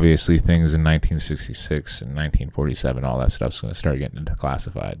 obviously things in 1966 and 1947, all that stuff's going to start getting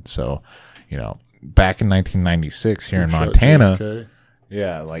declassified. So, back in 1996 here in Montana,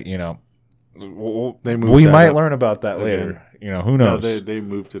 we might learn about that later. Who knows? No, they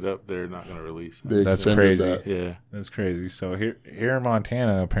moved it up. They're not going to release it. That's crazy. That. Yeah, that's crazy. So here in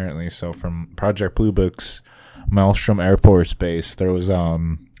Montana, apparently, so from Project Blue Book's Maelstrom Air Force Base, there was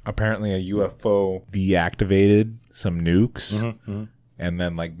apparently a UFO deactivated some nukes, and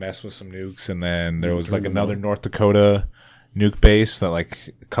then like messed with some nukes, and then there was like another North Dakota nuke base that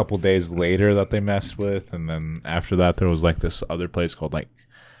like a couple days later that they messed with, and then after that there was like this other place called like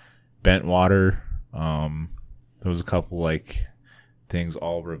Bentwater. There was a couple like things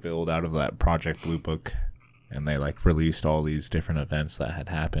all revealed out of that Project Blue Book, and they like released all these different events that had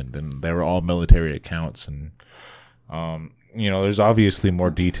happened, and they were all military accounts. And there's obviously more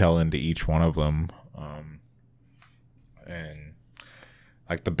detail into each one of them, and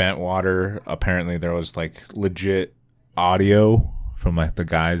like the Bentwater, apparently there was like legit audio from like the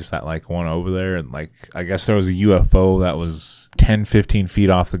guys that like went over there, and like I guess there was a UFO that was 10-15 feet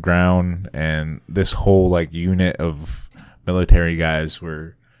off the ground, and this whole like unit of military guys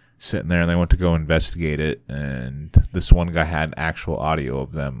were sitting there, and they went to go investigate it, and this one guy had actual audio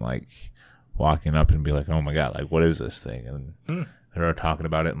of them like walking up and be like, oh my god, like what is this thing? And they were talking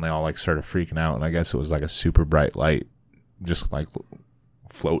about it, and they all like started freaking out, and I guess it was like a super bright light just like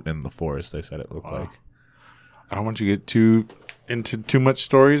floating in the forest, they said it looked like. I don't want you to get into too much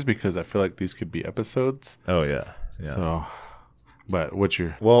stories because I feel like these could be episodes. Oh yeah. So, but what's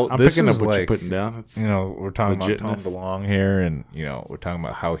your? I'm this picking is up what like, you're putting down. It's, we're talking legitness. about Tom DeLonge here, and we're talking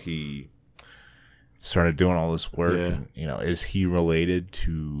about how he started doing all this work. Yeah. And, is he related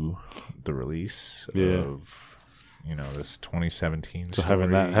to the release of this 2017? So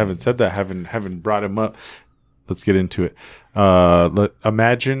having said that, having brought him up, let's get into it.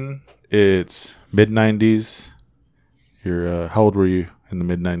 Imagine it's mid 90s. You're how old were you in the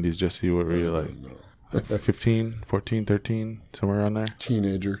mid 90s, Jesse? What were you like? 15, 14, 13, somewhere around there?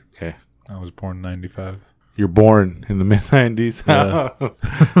 Teenager. Okay. I was born in 95. You're born in the mid 90s. Yeah.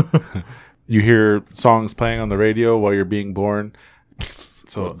 You hear songs playing on the radio while you're being born.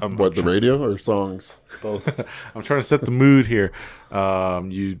 So the radio or songs? Both. I'm trying to set the mood here.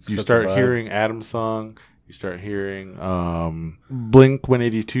 You start hearing Adam's song. You start hearing Blink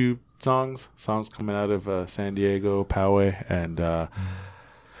 182 songs coming out of San Diego, Poway, and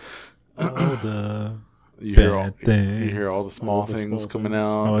you hear all the small things coming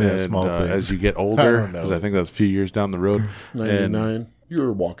out. Oh yeah, and, small things. As you get older, because I think that's a few years down the road. 99. You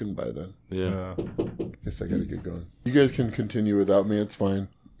were walking by then. Yeah. Guess I gotta get going. You guys can continue without me. It's fine.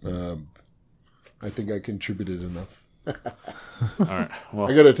 I think I contributed enough. All right.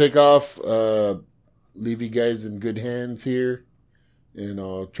 Well, I gotta take off. Leave you guys in good hands here, and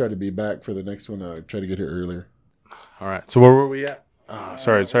I'll try to be back for the next one. I'll try to get here earlier. all right. So where were we at?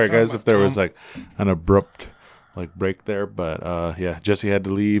 Sorry, guys, if there was like an abrupt like break there, but yeah, Jesse had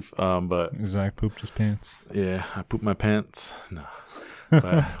to leave. But Zach pooped his pants. yeah, I pooped my pants. No,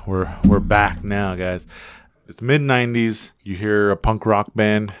 but we're back now, guys. It's mid 90s. You hear a punk rock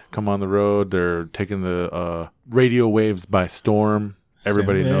band come on the road. They're taking the radio waves by storm.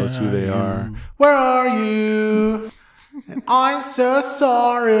 Everybody knows who they are. Where are you? And I'm so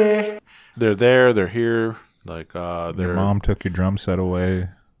sorry. They're there. They're here. Like Your mom took your drum set away.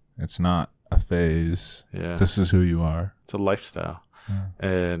 It's not a phase. Yeah. This is who you are. It's a lifestyle.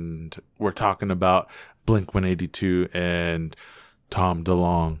 And we're talking about Blink-182 and Tom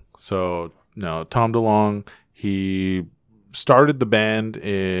Delonge. So, no, Tom Delonge, he started the band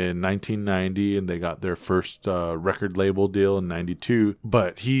in 1990, and they got their first record label deal in 92.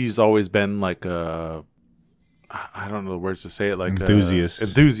 But he's always been like a, I don't know the words to say it, like enthusiast.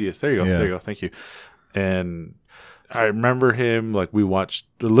 Enthusiast. There you go. Yeah. There you go. Thank you. And I remember him, like, we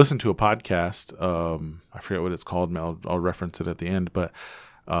listened to a podcast. I forget what it's called. I'll reference it at the end. But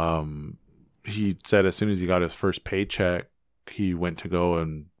he said as soon as he got his first paycheck, he went to go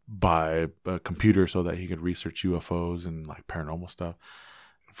and buy a computer so that he could research UFOs and like paranormal stuff.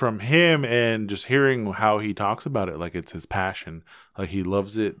 From him and just hearing how he talks about it, like it's his passion. Like he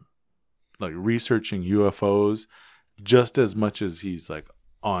loves it, like researching UFOs just as much as he's like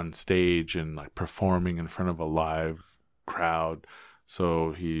on stage and like performing in front of a live crowd.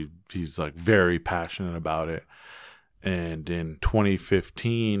 So he's like very passionate about it. And in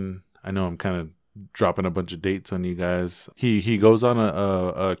 2015, I know I'm kind of dropping a bunch of dates on you guys. He goes on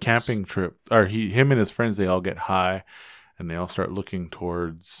a camping trip, or him and his friends, they all get high and they all start looking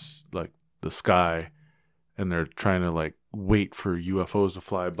towards like the sky, and they're trying to like wait for UFOs to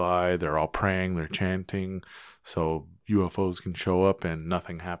fly by. They're all praying, they're chanting so UFOs can show up, and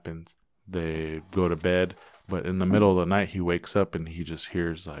nothing happens. They go to bed, but in the middle of the night he wakes up and he just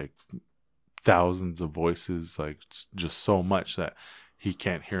hears like thousands of voices, like just so much that he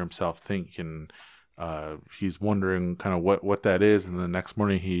can't hear himself think, and he's wondering kind of what that is. And the next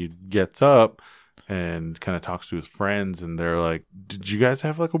morning he gets up and kind of talks to his friends, and they're like, did you guys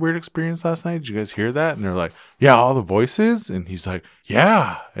have like a weird experience last night? Did you guys hear that? And they're like, yeah, all the voices. And he's like,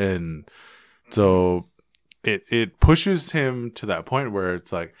 yeah. And so it pushes him to that point where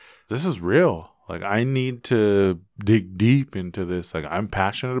it's like, this is real. Like, I need to dig deep into this. Like, I'm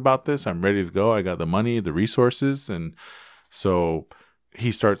passionate about this. I'm ready to go. I got the money, the resources. And so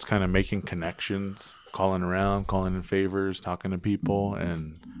he starts kind of making connections, calling around, calling in favors, talking to people.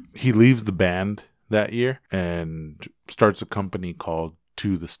 And he leaves the band that year and starts a company called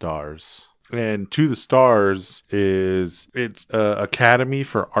To the Stars. And To the Stars it's Academy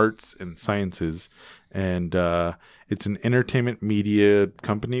for Arts and Sciences. And it's an entertainment media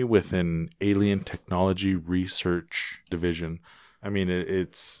company with an alien technology research division. I mean,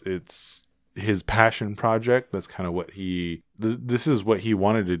 it's his passion project. That's kind of what this is what he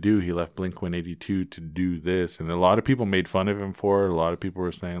wanted to do. He left Blink-182 to do this. And a lot of people made fun of him for it. A lot of people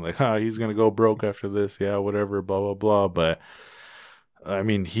were saying like, he's going to go broke after this. Yeah, whatever, blah, blah, blah. But I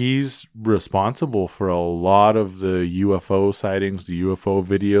mean, he's responsible for a lot of the UFO sightings, the UFO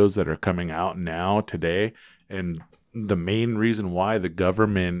videos that are coming out now today. And the main reason why the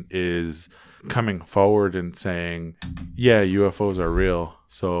government is coming forward and saying, yeah, UFOs are real.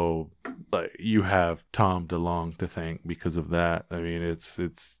 So like, you have Tom DeLonge to thank because of that. I mean, it's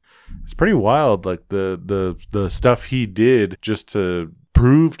pretty wild. Like the stuff he did just to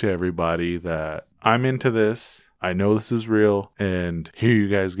prove to everybody that I'm into this. I know this is real, and here you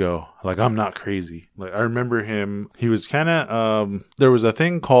guys go. Like, I'm not crazy. Like, I remember him. He was kind of there was a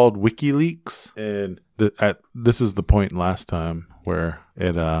thing called WikiLeaks, and this is the point last time where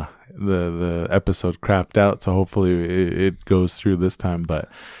it the episode crapped out. So hopefully it goes through this time. But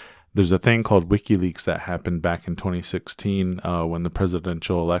there's a thing called WikiLeaks that happened back in 2016 when the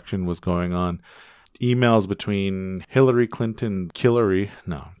presidential election was going on. Emails between Hillary Clinton,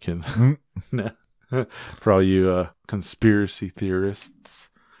 no, I'm kidding. For all you conspiracy theorists.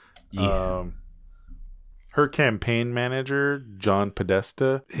 Yeah. Her campaign manager, John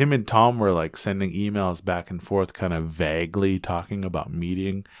Podesta, him and Tom were like sending emails back and forth, kind of vaguely talking about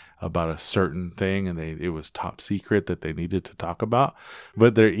meeting about a certain thing, and it was top secret that they needed to talk about.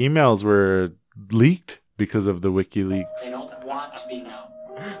 But their emails were leaked because of the WikiLeaks. They don't want to be known.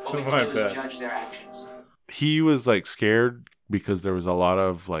 What we can do is judge their actions. He was like scared because there was a lot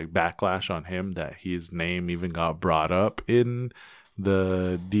of like backlash on him that his name even got brought up in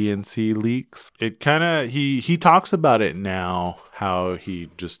the DNC leaks. It kind of, he talks about it now, how he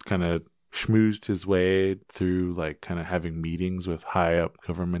just kind of schmoozed his way through like kind of having meetings with high up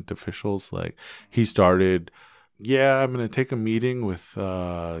government officials. Like he started, I'm going to take a meeting with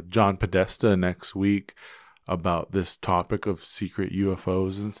John Podesta next week about this topic of secret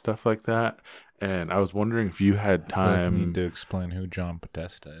UFOs and stuff like that. And I was wondering if you had time. I need to explain who John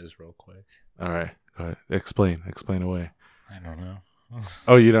Podesta is real quick. All right, go ahead. Explain away. I don't know.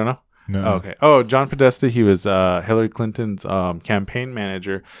 Oh, you don't know? No. Oh, okay. Oh, John Podesta, he was Hillary Clinton's campaign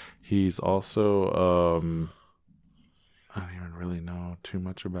manager. He's also I don't even really know too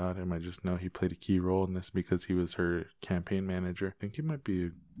much about him. I just know he played a key role in this because he was her campaign manager. I think he might be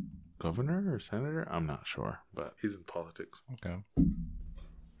a governor or senator. I'm not sure, but he's in politics. Okay.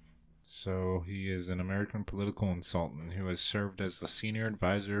 So he is an American political consultant who has served as the senior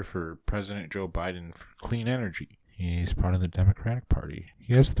advisor for President Joe Biden for clean energy. He's part of the Democratic Party.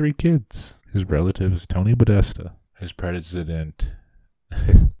 He has 3 kids. His relative is Tony Podesta. His president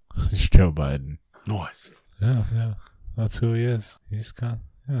is Joe Biden. Nice. Yeah. That's who he is. He's kind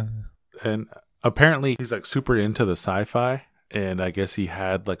of, And apparently he's like super into the sci-fi. And I guess he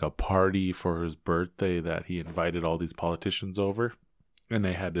had like a party for his birthday that he invited all these politicians over. And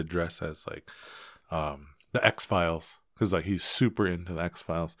they had to dress as like the X-Files. Because like he's super into the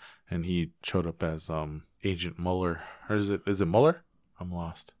X-Files. And he showed up as Agent Mueller. Or is it Mueller? I'm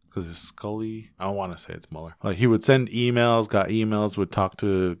lost. Because it's Scully. I want to say it's Mueller. Like he would send emails, got emails, would talk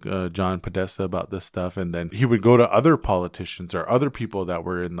to John Podesta about this stuff. And then he would go to other politicians or other people that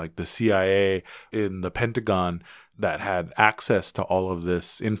were in like the CIA, in the Pentagon, that had access to all of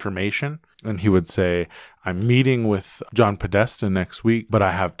this information. And he would say, I'm meeting with John Podesta next week, but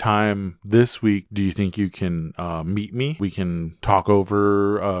I have time this week. Do you think you can meet me? We can talk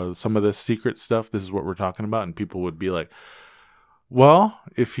over some of this secret stuff. This is what we're talking about. And people would be like, well,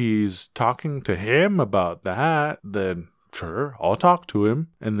 if he's talking to him about that, then sure, I'll talk to him.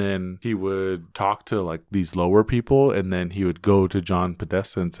 And then he would talk to like these lower people. And then he would go to John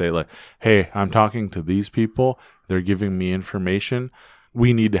Podesta and say like, hey, I'm talking to these people. They're giving me information.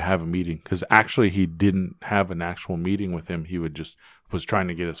 We need to have a meeting. Because actually he didn't have an actual meeting with him. He was trying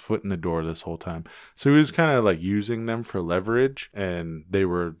to get his foot in the door this whole time. So he was kind of like using them for leverage. And they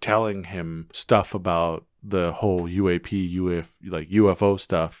were telling him stuff about the whole UFO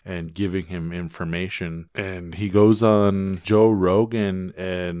stuff and giving him information. And he goes on Joe Rogan,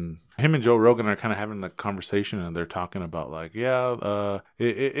 and him and Joe Rogan are kind of having the conversation, and they're talking about like,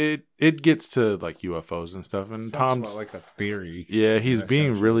 it gets to like UFOs and stuff. And Tom's like a theory. Yeah, he's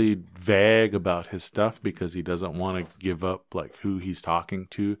being really vague about his stuff because he doesn't want to give up like who he's talking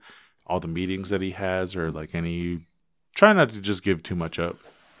to, all the meetings that he has, or like try not to just give too much up.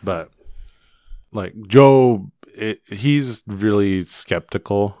 But like Joe, he's really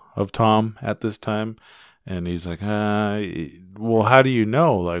skeptical of Tom at this time. And he's like, well, how do you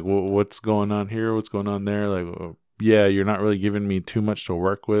know? Like, what's going on here? What's going on there? Like, well, yeah, you're not really giving me too much to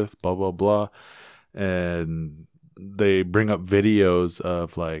work with, blah, blah, blah. And they bring up videos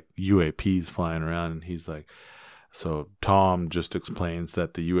of like UAPs flying around. And he's like, so Tom just explains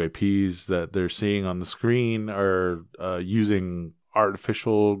that the UAPs that they're seeing on the screen are using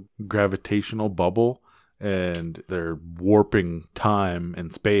artificial gravitational bubble, and they're warping time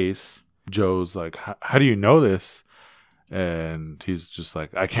and space. Joe's like, how do you know this? And he's just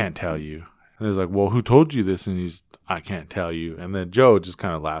like, I can't tell you. And he's like, well, who told you this? And I can't tell you. And then Joe just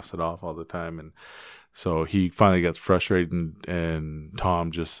kind of laughs it off all the time. And so he finally gets frustrated, and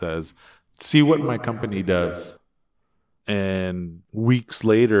Tom just says, see what my company does. And weeks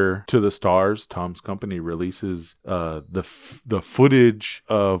later, To the Stars, Tom's company releases the footage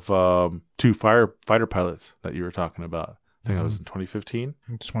of 2 fighter pilots that you were talking about. I think that was in 2015.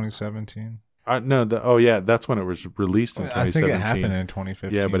 It's 2017. No, that's when it was released in 2017. I think it happened in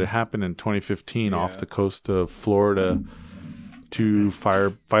 2015. Yeah, but it happened in 2015 off the coast of Florida. 2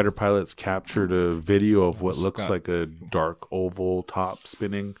 fighter pilots captured a video of what looks like a dark oval top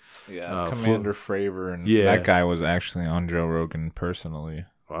spinning. Yeah, Commander Fravor, and that guy was actually on Joe Rogan personally.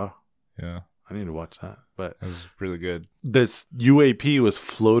 Wow. Yeah. I need to watch that. But it was really good. This UAP was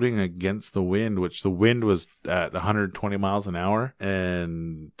floating against the wind, which the wind was at 120 miles an hour,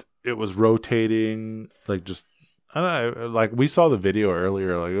 and it was rotating like just, I don't know, like we saw the video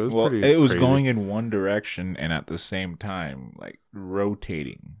earlier, like it was pretty it was crazy. going in one direction and at the same time like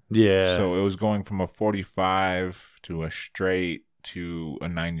rotating. Yeah. So it was going from a 45 to a straight to a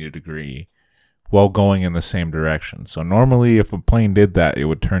 90 degree while going in the same direction. So normally if a plane did that, it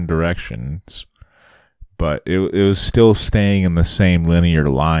would turn directions, but it was still staying in the same linear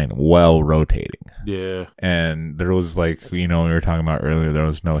line while rotating. Yeah. And there was like, we were talking about earlier, there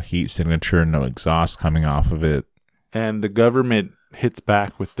was no heat signature, no exhaust coming off of it. And the government hits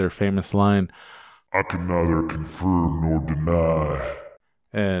back with their famous line, I can neither confirm nor deny.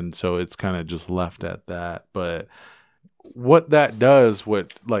 And so it's kind of just left at that. But what that does,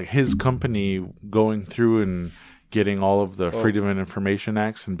 what like his company going through and getting all of the Freedom of Information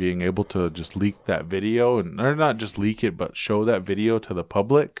Acts and being able to just leak that video, or not just leak it, but show that video to the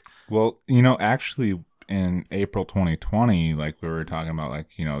public. Well, actually in April 2020, like we were talking about,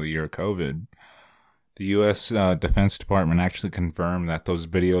 like, you know, the year of COVID, the U.S. Defense Department actually confirmed that those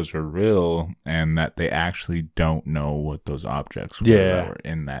videos are real and that they actually don't know what those objects were that were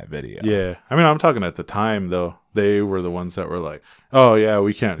in that video. Yeah. I mean, I'm talking at the time, though. They were the ones that were like, oh, yeah,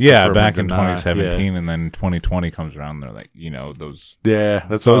 we can't. Yeah, back in 2017, and then 2020 comes around. They're like, you know, those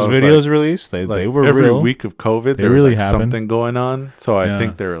that's those videos released. They were every real. week of COVID. They there really was like happened. something going on. So I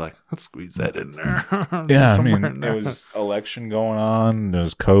think they were like, let's squeeze that in there. Yeah, I Somewhere mean, in there there. was election going on. There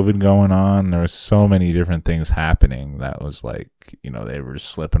was COVID going on. There was so many different things happening that was like, you know, they were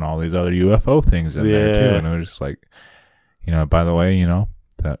slipping all these other UFO things in there too, and it was just like, you know, by the way, you know,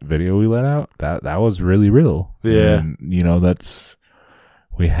 that video we let out, that was really real. Yeah. And, you know,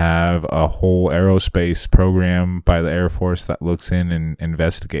 we have a whole aerospace program by the Air Force that looks in and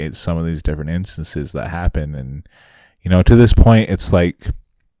investigates some of these different instances that happen. And, you know, to this point, it's like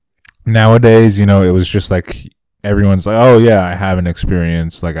nowadays, you know, it was just like everyone's like, oh yeah, I have an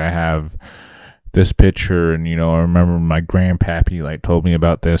experience. Like, I have this picture, and, you know, I remember my grandpappy like told me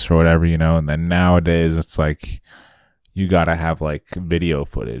about this or whatever, you know. And then nowadays it's like, you gotta have like video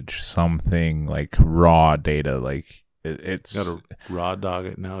footage, something like raw data. Like it's Gotta raw dog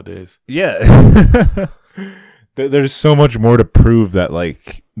it nowadays. yeah. There's so much more to prove that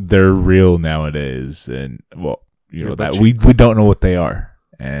like they're real nowadays, and well, you know, that we don't know what they are.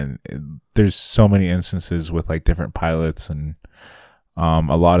 And there's so many instances with like different pilots, and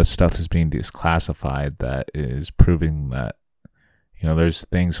a lot of stuff is being declassified that is proving that, you know, there's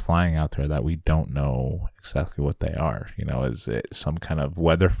things flying out there that we don't know exactly what they are. You know, is it some kind of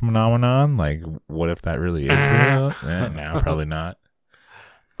weather phenomenon? Like, what if that really is real? No, probably not.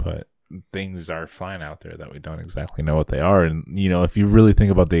 But things are flying out there that we don't exactly know what they are. And, you know, if you really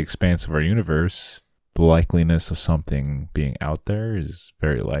think about the expanse of our universe, the likeliness of something being out there is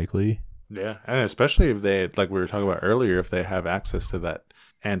very likely. Yeah, and especially if they, like we were talking about earlier, if they have access to that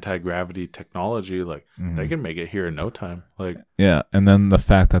anti-gravity technology, like they can make it here in no time. Like, yeah, and then the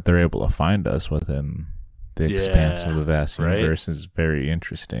fact that they're able to find us within the expanse of the vast universe is very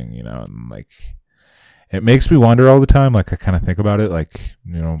interesting, you know. And like, it makes me wonder all the time. Like, I kind of think about it, like,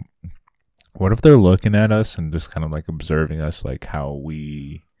 you know, what if they're looking at us and just kind of like observing us, like how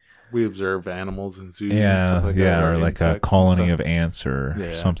we observe animals in zoos, yeah, and stuff like that, or like a colony of ants or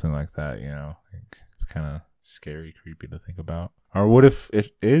Yeah. something like that, you know. Like, it's kind of scary, creepy to think about. Or what if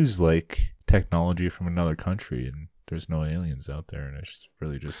it is like technology from another country and there's no aliens out there and it's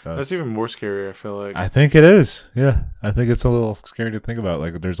really just us? That's even more scary, I feel like. I think it is. Yeah, I think it's a little scary to think about.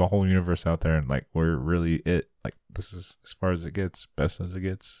 Like, there's a whole universe out there, and like we're really it. Like, this is as far as it gets, best as it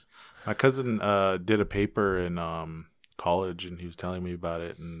gets. My cousin did a paper in college, and he was telling me about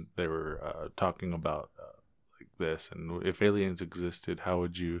it, and they were talking about like this, and if aliens existed, how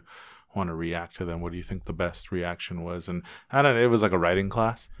would you want to react to them? What do you think the best reaction was? And I don't know, it was like a writing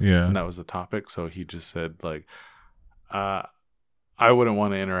class, and that was the topic. So he just said, like, I wouldn't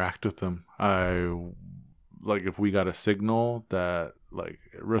want to interact with them. Like, if we got a signal that, like,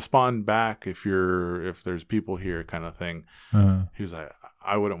 respond back if there's people here, kind of thing. He was like,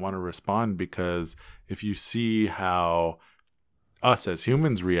 I wouldn't want to respond, because if you see how us as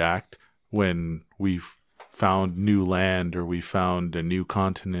humans react when we've found new land, or we found a new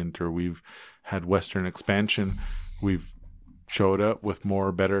continent, or we've had Western expansion, we've showed up with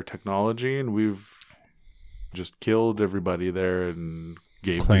more better technology, and we've just killed everybody there and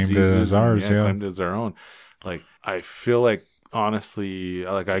gave claimed diseases it as ours, claimed it as our own. Like, I feel like, honestly,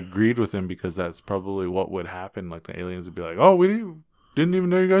 like, I agreed with him, because that's probably what would happen. Like, the aliens would be like, oh, we didn't even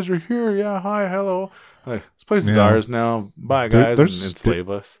know you guys were here. Yeah, hi, hello. Like, this place is ours now. Bye, guys, and enslave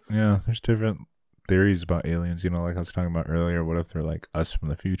us. Yeah, there's different theories about aliens. You know, like I was talking about earlier. What if they're like us from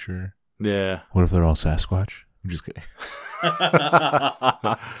the future? Yeah. What if they're all Sasquatch? I'm just kidding. Hey,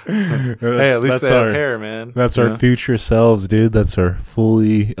 at least they have hair, man. That's our future selves, dude. That's our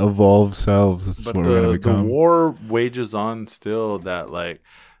fully evolved selves. That's But what we're gonna become. the war wages on still. That, like,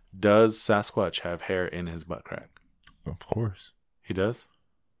 does Sasquatch have hair in his butt crack? Of course. He does?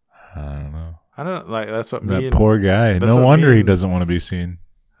 I don't know. I don't like. That's what That poor guy. No wonder he doesn't want to be seen.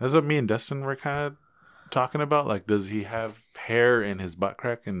 That's what me and Dustin were kind of talking about. Like, does he have hair in his butt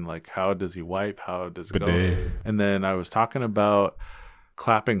crack, and like, how does he wipe? How does it go? And then I was talking about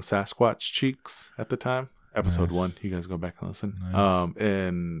clapping Sasquatch cheeks at the time. Episode 1. You guys go back and listen. Nice.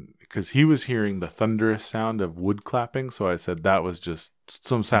 And because he was hearing the thunderous sound of wood clapping, so I said that was just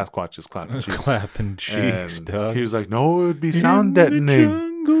some Sasquatches clapping cheeks. Clapping cheeks, and dog. he was like, "No, it would be sound detonating."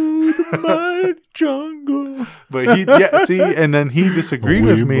 The mighty jungle. But and then he disagreed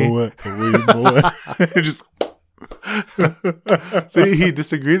with me. Just See, he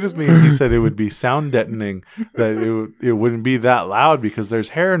disagreed with me. And he said it would be sound deadening, that it wouldn't be that loud because there's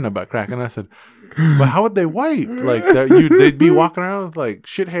hair in the butt crack. And I said, but how would they wipe? Like they'd be walking around with like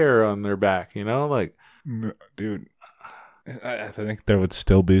shit hair on their back, you know? Like, no, dude, I think there would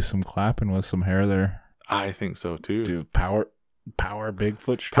still be some clapping with some hair there. I think so too. Dude, power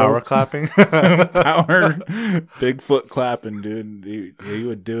Bigfoot strokes. Power clapping. Power Bigfoot clapping, dude. He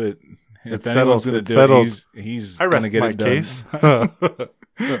would do it. If anyone's going to do it, he's going to get it done. Case.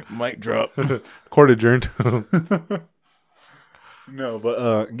 Mic drop. Court adjourned. No,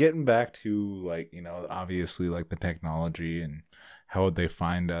 but getting back to, like, you know, obviously, like, the technology and how would they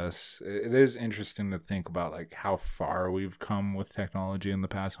find us, it is interesting to think about, like, how far we've come with technology in the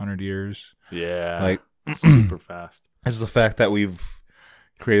past 100 years. Yeah. Like, super fast. It's the fact that we've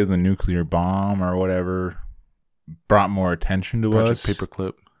created the nuclear bomb or whatever, brought more attention to us.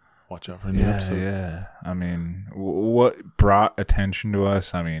 Paperclip. Watch out for a new episode. Yeah. I mean, what brought attention to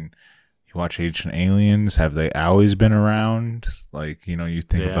us? I mean, you watch Ancient Aliens. Have they always been around? Like, you know, you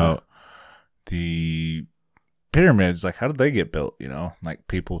think about the pyramids. Like, how did they get built? You know, like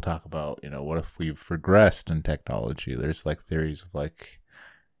people talk about, you know, what if we've regressed in technology? There's like theories of like,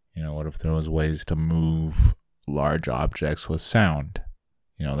 you know, what if there was ways to move large objects with sound?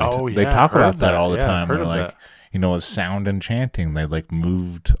 You know, they talk about that all the time. They're like, you know, with sound enchanting, they like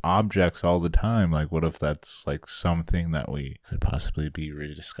moved objects all the time. Like, what if that's like something that we could possibly be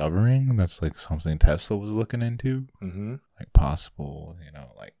rediscovering? That's like something Tesla was looking into. Mm-hmm. Like possible, you know,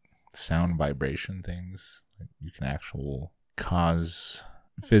 like sound vibration things. Like you can actually cause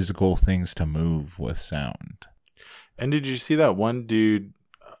physical things to move with sound. And did you see that one dude?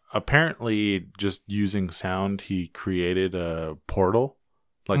 Apparently, just using sound, he created a portal.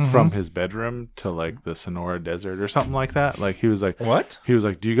 Like from his bedroom to like the Sonora Desert or something like that. Like he was like, what? He was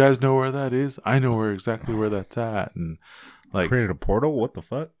like, do you guys know where that is? I know exactly where that's at. And like created a portal. What the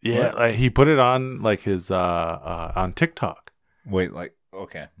fuck? Yeah, what? Like he put it on like his on TikTok. Wait, like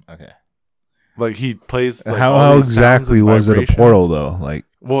okay. Like he plays. Like, how exactly was it a portal though? Like,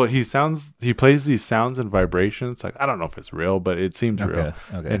 well, he plays these sounds and vibrations. Like I don't know if it's real, but it seems real.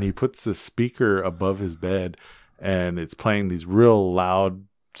 Okay. And he puts the speaker above his bed, and it's playing these real loud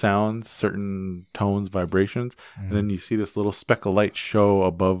sounds, certain tones, vibrations, and then you see this little speck of light show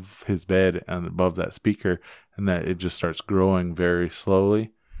above his bed and above that speaker, and that it just starts growing very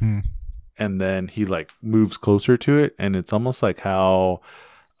slowly, and then he like moves closer to it, and it's almost like how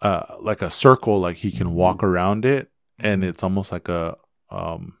like a circle, like he can walk around it, and it's almost like a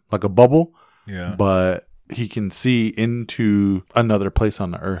bubble, but he can see into another place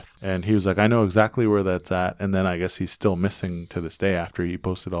on the earth. And he was like, I know exactly where that's at. And then I guess he's still missing to this day after he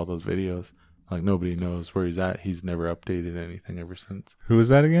posted all those videos. Like nobody knows where he's at. He's never updated anything ever since. Who is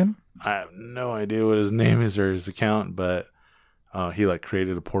that again? I have no idea what his name is or his account, but he like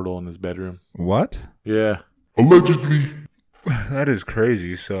created a portal in his bedroom. What? Yeah. Allegedly. That is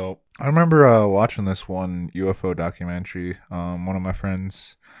crazy. So I remember watching this one UFO documentary. One of my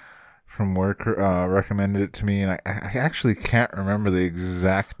friends from work recommended it to me, and I actually can't remember the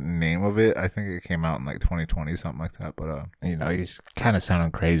exact name of it. I think it came out in like 2020, something like that. But you know, he's kind of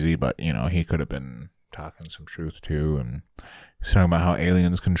sounding crazy, but you know, he could have been talking some truth too. And he's talking about how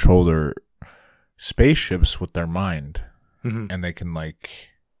aliens control their spaceships with their mind, and they can like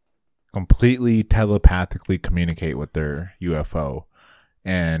completely telepathically communicate with their UFO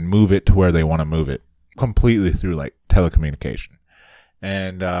and move it to where they want to move it completely through like telecommunication.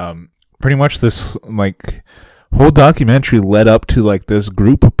 And pretty much this like whole documentary led up to like this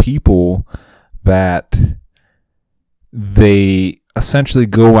group of people that they essentially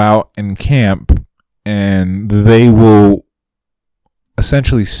go out and camp, and they will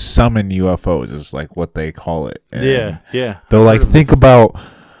essentially summon UFOs is like what they call it. And yeah. They'll like think about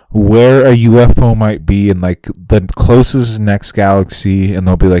where a UFO might be in like the closest next galaxy, and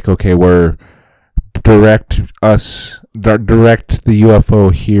they'll be like, okay, we're direct the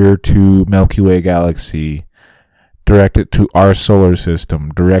UFO here to Milky Way galaxy, direct it to our solar system,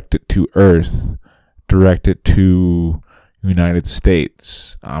 direct it to Earth, direct it to United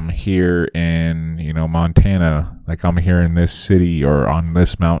States. I'm here in, you know, Montana, like I'm here in this city or on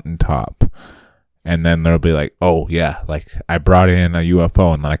this mountaintop. And then they'll be like, oh yeah, like I brought in a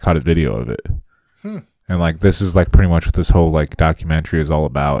UFO and then I caught a video of it. And like this is like pretty much what this whole like documentary is all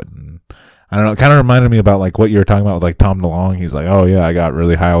about. And I don't know, it kind of reminded me about like what you were talking about with like Tom DeLonge. He's like, oh yeah, I got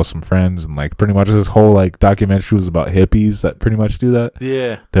really high with some friends, and like pretty much this whole like documentary was about hippies that pretty much do that.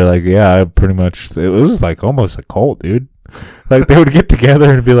 Yeah. They're like, yeah, I pretty much, it was like almost a cult, dude. Like they would get together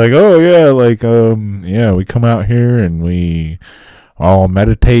and be like, oh yeah, like yeah, we come out here and we all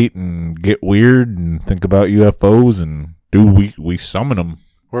meditate and get weird and think about UFOs and we summon them.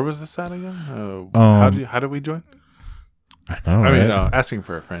 Where was this at again? How did we join? I know. I mean, right? asking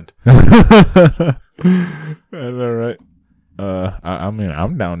for a friend. I know, right? I mean,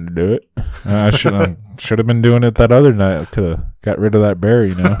 I'm down to do it. I should have been doing it that other night. I could have got rid of that bear,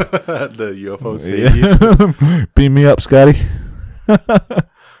 you know. The UFO saved you. Beam me up, Scotty.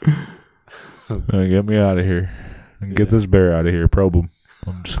 Get me out of here. And get this bear out of here. Probe him.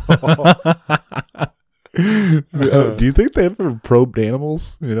 Do you think they've ever probed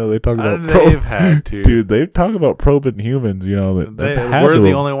animals? You know, they talk about they've had to. Dude, they talk about probing humans. You know, we're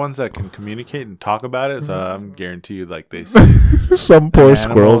the only ones that can communicate and talk about it. So I'm guaranteed, like they see some poor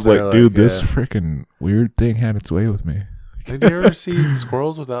squirrels, like, dude, like, this freaking weird thing had its way with me. Have you ever seen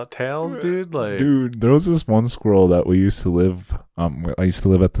squirrels without tails, dude? Like, dude, there was this one squirrel that we used to live. I used to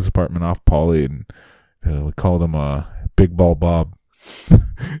live at this apartment off Poly, and we called him Big Ball Bob.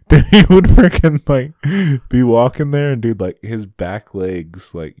 Dude, he would freaking like be walking there, and dude, like his back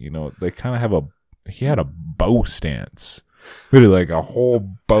legs, like, you know, they kind of he had a bow stance, literally like a whole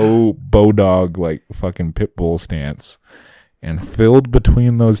bow dog, like fucking pit bull stance, and filled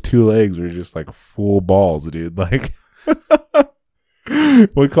between those two legs were just like full balls, dude. Like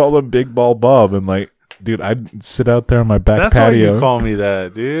we call him Big Ball Bob, and like, dude, I'd sit out there on my back patio. That's why you call me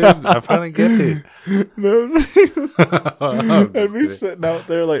that, dude. I finally get it. No, I'd be sitting out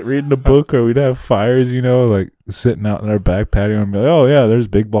there like reading a book, or we'd have fires, you know, like sitting out in our back patio and be like, oh yeah, there's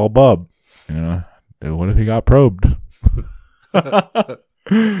Big Ball Bob. You know, what if he got probed? No, but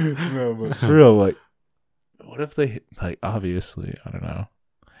for real, like, what if they, like, obviously, I don't know,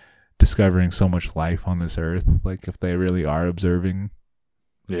 discovering so much life on this earth, like if they really are observing,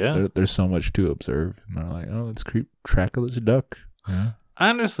 there's so much to observe, and they're like, oh, let's keep track of this duck. Yeah. I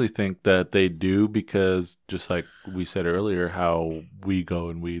honestly think that they do, because just like we said earlier, how we go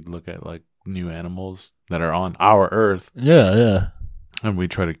and we look at like new animals that are on our Earth. Yeah. And we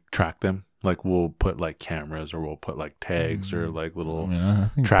try to track them. Like we'll put like cameras, or we'll put like tags or like little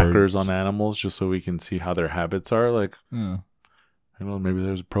trackers on animals, just so we can see how their habits are. Like, I don't know, maybe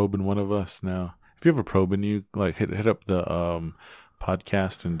there's a probe in one of us now. If you have a probe in you, like hit up the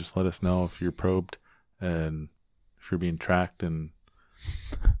podcast and just let us know if you're probed and if you're being tracked, and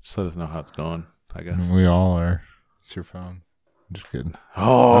just let us know how it's going, I guess. We all are. It's your phone. I'm just kidding.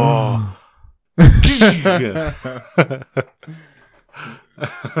 Oh.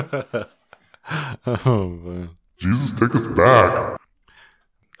 Oh, man. Jesus, take us back.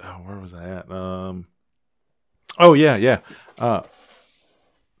 Oh, where was I at? Oh, yeah.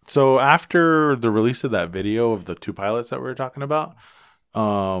 So after the release of that video of the two pilots that we were talking about,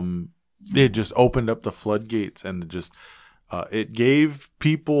 it just opened up the floodgates, and just it gave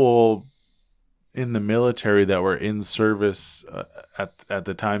people in the military that were in service at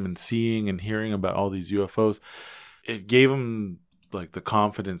the time and seeing and hearing about all these UFOs, it gave them like the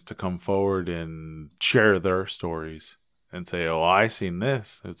confidence to come forward and share their stories and say, oh, I seen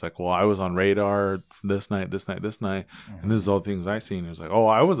this. It's like, well, I was on radar this night, and this is all the things I seen. It was like, oh,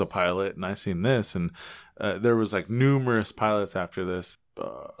 I was a pilot and I seen this. And there was like numerous pilots after this,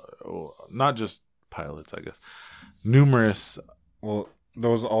 not just pilots, I guess. Numerous. Well,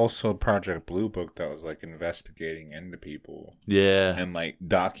 there was also Project Blue Book that was like investigating into people. Yeah. And like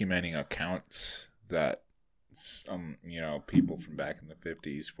documenting accounts that people from back in the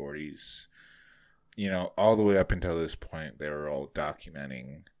 50s, 40s, all the way up until this point, they were all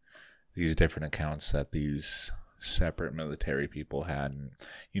documenting these different accounts that these separate military people had. And,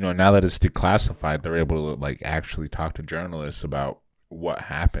 now that it's declassified, they're able to like actually talk to journalists about what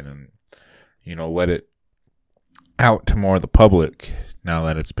happened and, let it out to more of the public now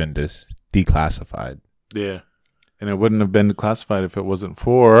that it's been declassified. Yeah. And it wouldn't have been declassified if it wasn't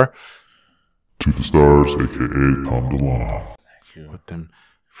for To the Stars, a.k.a. Tom DeLonge. Thank you. with them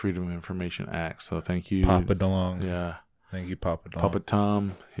Freedom of Information Act. So thank you, Papa DeLonge. Yeah. Thank you, Papa DeLonge. Papa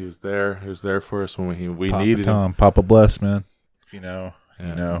Tom. He was there. He was there for us when we Papa needed Tom. him. Papa bless, man. If you know, Yeah.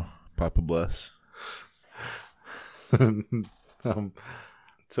 you know. Papa bless.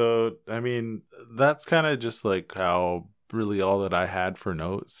 So, I mean, that's kind of just like how really all that I had for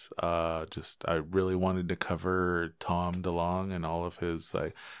notes. I really wanted to cover Tom DeLonge and all of his,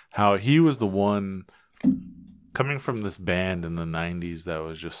 like, how he was the one coming from this band in the 90s that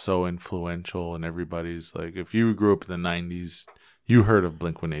was just so influential, and everybody's like, if you grew up in the 90s, you heard of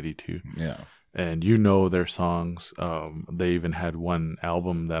Blink-182. Yeah. And their songs. They even had one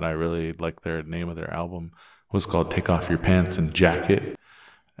album that I really liked. Their name of their album was called Take Off Your Pants and Jacket.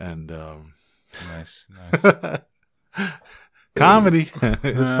 And Nice. comedy.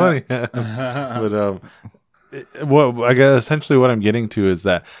 It's funny. But Well, I guess essentially what I'm getting to is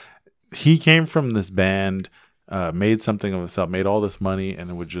that he came from this band, made something of himself, made all this money, and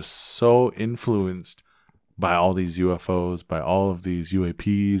it was just so influenced by all these UFOs, by all of these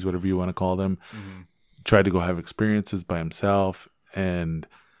UAPs, whatever you want to call them. Tried to go have experiences by himself, and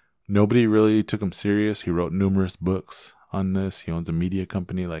nobody really took him serious. He wrote numerous books on this. He owns a media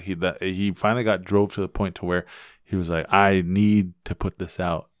company. Like he finally drove to the point to where he was like, I need to put this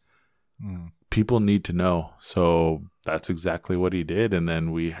out. People need to know. So that's exactly what he did. And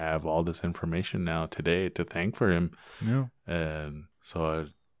then we have all this information now today to thank for him. Yeah. And so I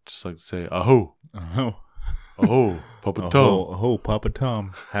just like to say, aho. Papa Tom. Aho, Papa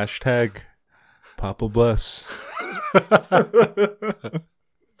Tom. Hashtag Papa Bless.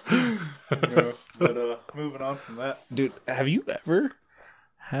 But moving on from that, dude, have you ever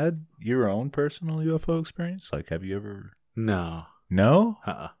had your own personal UFO experience? Like, have you ever? No.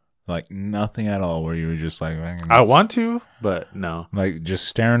 Like nothing at all, where you were just like, I want to, but no. Like just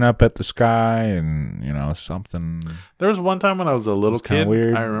staring up at the sky and something. There was one time when I was a little kid.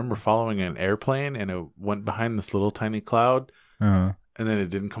 Weird. I remember following an airplane, and it went behind this little tiny cloud, and then it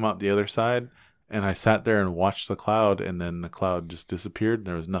didn't come out the other side. And I sat there and watched the cloud, and then the cloud just disappeared, and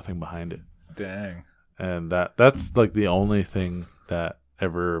there was nothing behind it. Dang. And that's like the only thing that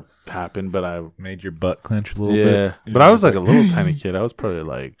ever happened. But I made your butt clench a little bit. Yeah, but I was like a little tiny kid. I was probably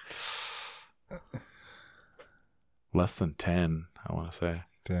like less than 10, I want to say.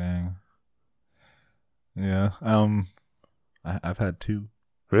 Dang. Yeah. I've had 2.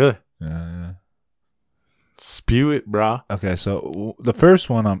 Really? Yeah. Spew it, brah. Okay, so the first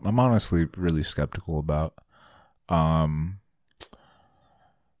one I'm honestly really skeptical about.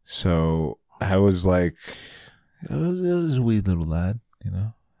 So I was like, it was a wee little lad,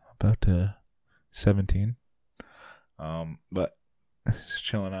 about 17. But just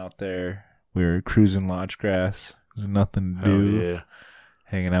chilling out there. We were cruising Lodge Grass. There's nothing to do. Yeah.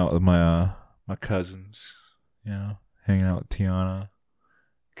 Hanging out with my cousins, hanging out with Tiana,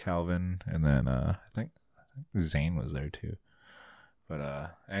 Calvin, and then I think Zane was there too.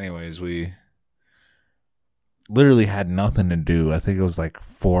 But anyways, we literally had nothing to do. I think it was like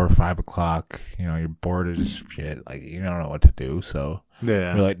 4 or 5 o'clock. You're bored as shit. Like, you don't know what to do. So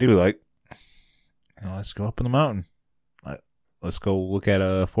yeah, we're like, dude, let's go up in the mountain. Like, let's go look at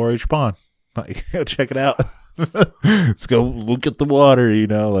a 4-H pond. Like, go check it out. Let's go look at the water.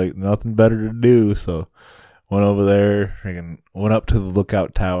 Like nothing better to do. So went over there and went up to the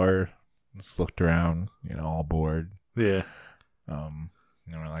lookout tower. Just looked around, all bored. Yeah. And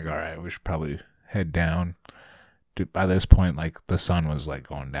we're like, all right, we should probably head down. Dude, by this point, like the sun was like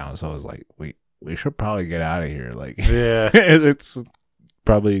going down, so I was like, we should probably get out of here. Like, yeah, it's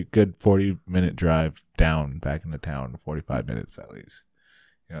probably a good 40-minute drive down back into town, 45 minutes at least,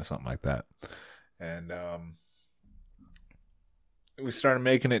 something like that. And we started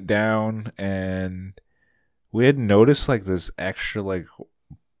making it down, and we had noticed like this extra like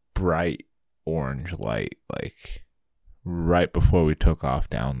bright orange light like right before we took off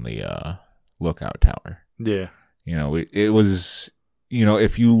down the lookout tower. Yeah. It was,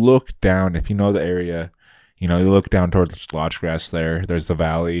 if you look down, if you know the area, you look down towards Lodge Grass there's the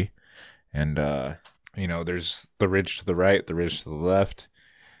valley, and there's the ridge to the right, the ridge to the left.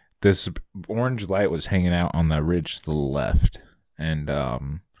 This orange light was hanging out on the ridge to the left, and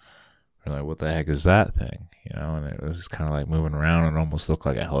we're like, what the heck is that thing? And it was kind of like moving around, and it almost looked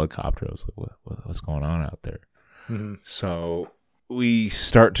like a helicopter. I was like, what's going on out there? Mm-hmm. So we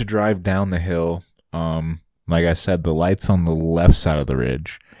start to drive down the hill. Like I said, the light's on the left side of the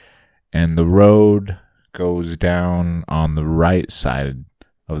ridge, and the road goes down on the right side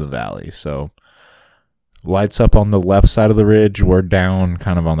of the valley. So lights up on the left side of the ridge. We're down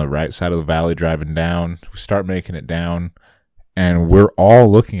kind of on the right side of the valley driving down. We start making it down, and we're all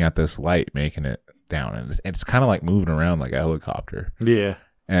looking at this light making it down, and it's kind of like moving around like a helicopter. Yeah.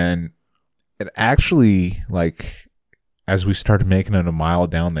 And it actually, like, as we started making it a mile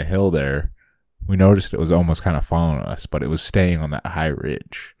down the hill there, we noticed it was almost kind of following us, but it was staying on that high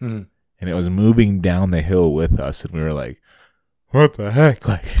ridge. Mm. And it was moving down the hill with us, and we were like, what the heck?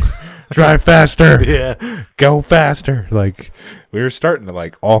 Like, drive faster. Yeah. Go faster. Like, we were starting to,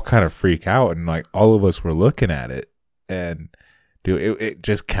 like, all kind of freak out, and, like, all of us were looking at it. And, dude, it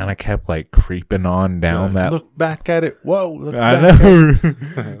just kind of kept, like, creeping on down that. Look back at it. Whoa. Look I back know.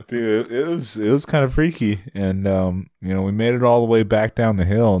 Dude, it was kind of freaky. And, we made it all the way back down the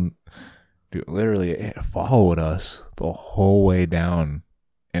hill, and, dude, literally, it followed us the whole way down,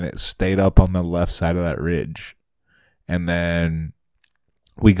 and it stayed up on the left side of that ridge. And then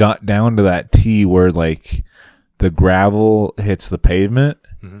we got down to that T where, like, the gravel hits the pavement,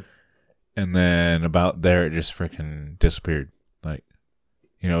 mm-hmm. and then about there it just freaking disappeared. Like,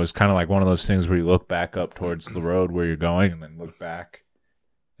 you know, it was kind of like one of those things where you look back up towards the road where you're going, and then look back,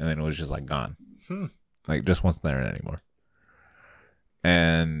 and then it was just like gone. Like, just wasn't there anymore.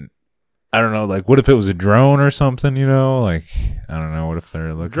 And I don't know, like, what if it was a drone or something? You know, like, I don't know. What if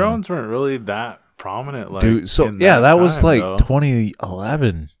they're looking? Drones weren't really that prominent, like, dude. So yeah, that was like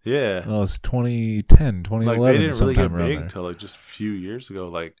 2011. Yeah, that was 2010, 2011. Like, they didn't really get sometime around big there. until like just a few years ago.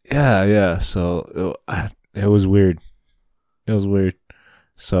 Like, Yeah. So it was weird. It was weird.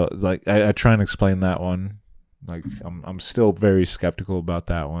 So like, I try and explain that one. Like, I'm still very skeptical about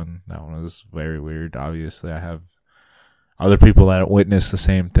that one. That one was very weird. Obviously, I have other people that witnessed the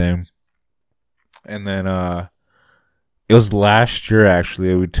same thing. And then it was last year,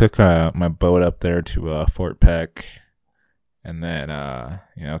 actually. We took my boat up there to Fort Peck, and then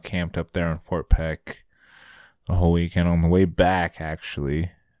you know, camped up there in Fort Peck the whole weekend. On the way back,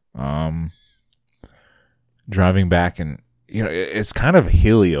 actually, driving back, and you know, it's kind of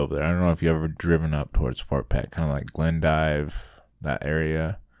hilly over there. I don't know if you've ever driven up towards Fort Peck, kind of like Glendive, that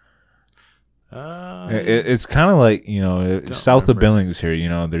area. It's kind of like, you know, south of Billings here. You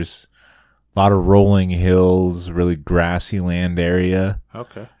know, there's a lot of rolling hills, really grassy land area.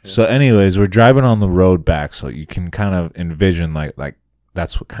 Okay. Yeah. So anyways, we're driving on the road back, so you can kind of envision like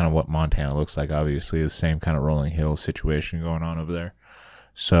that's what Montana looks like. Obviously, the same kind of rolling hill situation going on over there.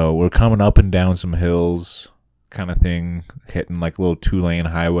 So we're coming up and down some hills kind of thing, hitting like a little 2-lane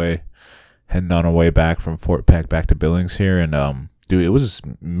highway, heading on our way back from Fort Peck back to Billings here. And dude, it was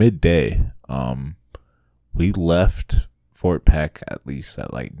midday. We left Fort Peck at least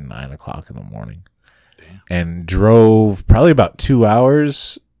at like 9 o'clock in the morning. Damn. And drove probably about 2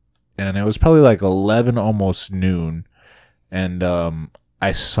 hours, and it was probably like 11, almost noon. And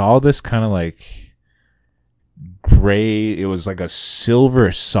I saw this kind of like gray, it was like a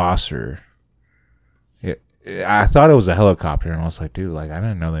silver saucer. I thought it was a helicopter, and I was like, dude, like, I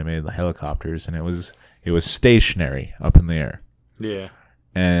didn't know they made the helicopters. And it was stationary up in the air. Yeah.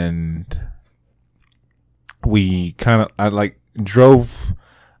 And I like drove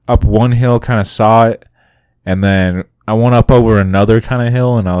up one hill, kind of saw it, and then I went up over another kind of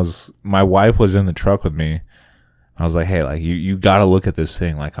hill, and my wife was in the truck with me. I was like, hey, like, you got to look at this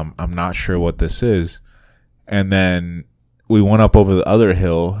thing. Like, I'm not sure what this is. And then we went up over the other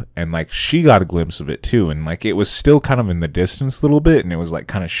hill, and like, she got a glimpse of it too. And like, it was still kind of in the distance a little bit, and it was like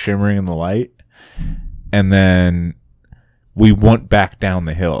kind of shimmering in the light. And then we went back down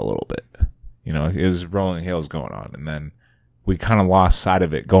the hill a little bit. You know, it was rolling hills going on, and then we kind of lost sight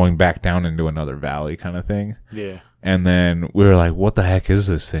of it going back down into another valley kind of thing. Yeah. And then we were like, what the heck is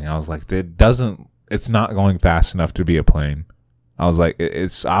this thing? I was like, it's not going fast enough to be a plane. I was like,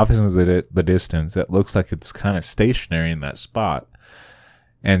 it's obviously the distance. It looks like it's kind of stationary in that spot.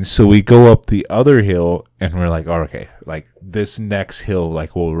 And so we go up the other hill, and we're like, oh, okay, like, this next hill,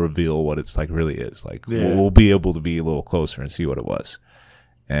 like, will reveal what it's like really is. Like, we'll be able to be a little closer and see what it was.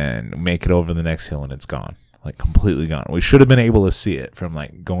 And make it over the next hill, and it's gone. Like, completely gone. We should have been able to see it from,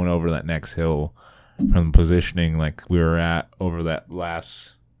 like, going over that next hill from the positioning, like, we were at over that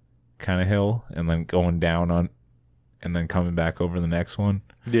last kind of hill, and then going down on, and then coming back over the next one.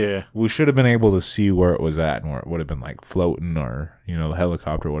 Yeah. We should have been able to see where it was at, and where it would have been, like, floating, or, you know, the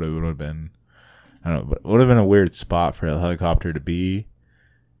helicopter, what it would have been. I don't know, but it would have been a weird spot for a helicopter to be.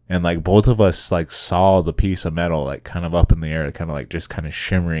 And, like, both of us, like, saw the piece of metal, like, kind of up in the air, kind of, like, just kind of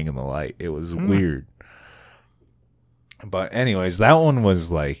shimmering in the light. It was weird. But anyways, that one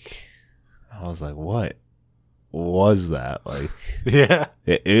was, like, I was like, what was that? Like, Yeah.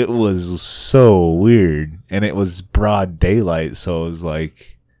 it was so weird. And it was broad daylight, so it was,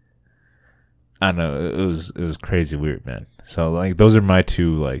 like, I don't know, it was crazy weird, man. So, like, those are my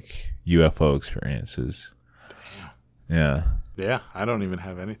two, like, UFO experiences. Damn. Yeah. Yeah, I don't even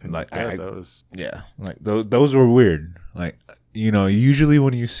have anything like that. That was like those were weird. Like, you know, usually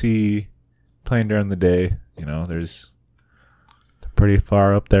when you see plane during the day, you know, there's pretty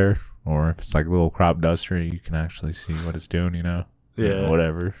far up there, or if it's like a little crop duster, you can actually see what it's doing. You know,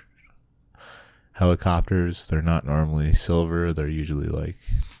 whatever. Helicopters, they're not normally silver. They're usually like,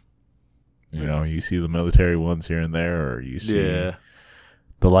 you know, you see the military ones here and there, or you see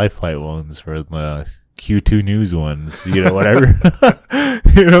the life flight ones, or the Q2 News ones, you know, whatever.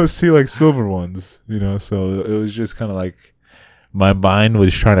 You know, see like silver ones, you know. So it was just kind of like my mind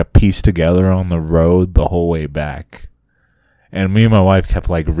was trying to piece together on the road the whole way back. And me and my wife kept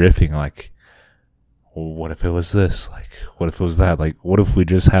like riffing, like, well, what if it was this? Like, what if it was that? Like, what if we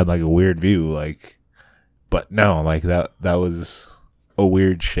just had like a weird view? Like, but no, like that was a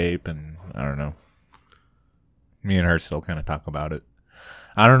weird shape, and I don't know. Me and her still kind of talk about it.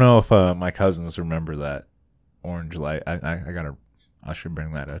 I don't know if my cousins remember that orange light. I should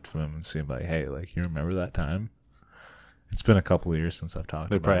bring that up to them and see, like, hey, like, you remember that time? It's been a couple of years since I've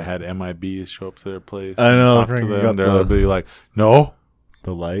talked. They about probably it. had MIBs show up to their place. I know. Talk to them. They'll be like, no,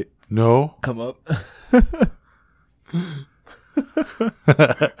 the light no. come up.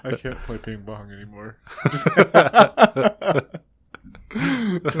 I can't play ping pong anymore.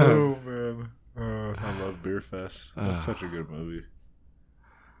 Oh man, I love Beer Fest. That's such a good movie.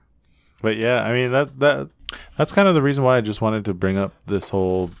 But yeah, I mean that's kind of the reason why I just wanted to bring up this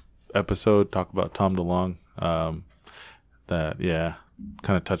whole episode, talk about Tom DeLonge.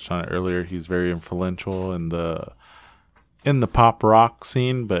 Kind of touched on it earlier. He's very influential in the pop rock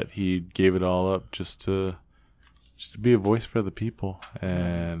scene, but he gave it all up just to be a voice for the people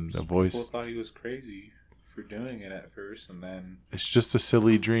and a voice. People thought he was crazy for doing it at first, and then It's just a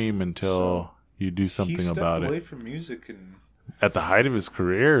silly dream until you do something about He stepped away it. from music, and At the height of his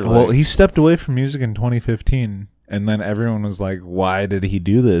career, well, like, he stepped away from music in 2015, and then everyone was like, "Why did he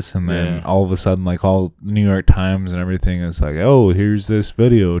do this?" And then Yeah. all of a sudden, like all New York Times and everything is like, "Oh, here's this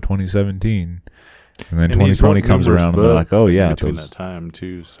video, 2017," and then and he's 2020 wrote comes numerous around, and they're like, books "Oh in yeah, between those- that time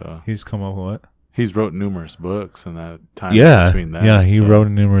too." So he's come up with what?" he's wrote numerous books in that time. Yeah, between that, yeah, he so. wrote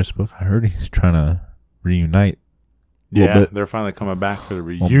numerous books. I heard he's trying to reunite. Yeah, bit. they're finally coming back for the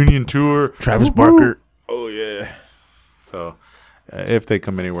reunion tour. Travis Woo-hoo! Barker. Oh yeah. So if they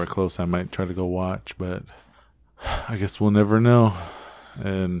come anywhere close, I might try to go watch, but I guess we'll never know.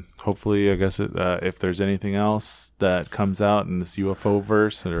 And hopefully, I guess if there's anything else that comes out in this UFO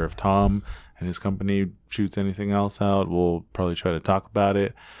verse, or if Tom and his company shoots anything else out, we'll probably try to talk about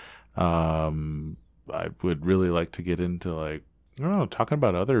it. I would really like to get into, like, I don't know, talking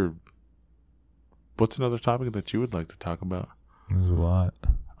about other. What's another topic that you would like to talk about? There's a lot.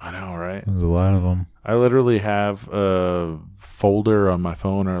 I know, right? There's a lot of them. I literally have a folder on my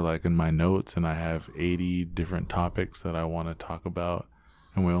phone or like in my notes, and I have 80 different topics that I want to talk about,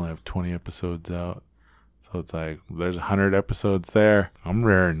 and we only have 20 episodes out. So it's like there's 100 episodes there. I'm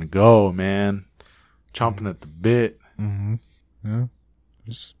raring to go, man. Chomping at the bit. Mm-hmm. Yeah.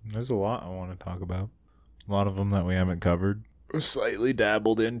 There's a lot I want to talk about. A lot of them that we haven't covered. Slightly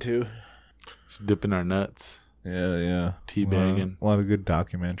dabbled into. Just dipping our nuts. Yeah. Teabagging. A lot of good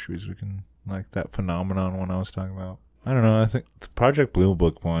documentaries we can, like that Phenomenon one I was talking about. I don't know. I think the Project Blue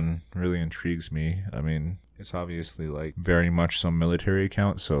Book one really intrigues me. I mean, it's obviously like very much some military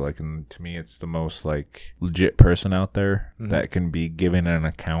account. So like, to me, it's the most like legit person out there that can be given an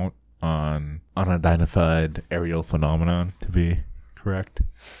account on unidentified aerial phenomenon, to be correct.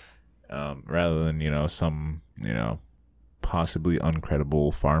 Rather than, some, possibly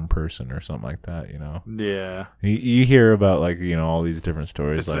uncredible farm person or something like that, Yeah. You hear about, like, all these different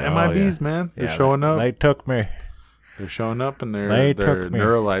stories. It's like, the MIBs, man. They're showing up. They took me. They're showing up, and they're took me.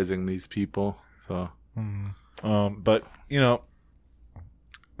 neuralizing these people. So But,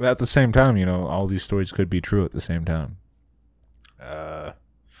 at the same time, all these stories could be true at the same time.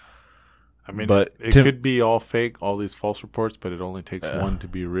 I mean, but it could be all fake, all these false reports, but it only takes one to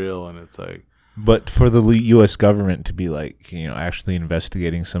be real, and it's like. But for the U.S. government to be like, actually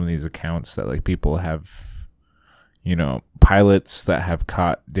investigating some of these accounts that like people have, pilots that have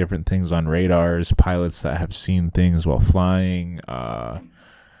caught different things on radars, pilots that have seen things while flying, a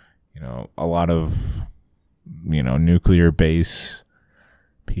lot of, nuclear base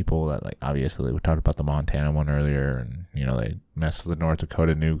people that, like, obviously we talked about the Montana one earlier, and, they messed with the North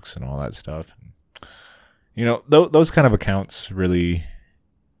Dakota nukes and all that stuff. And, those kind of accounts really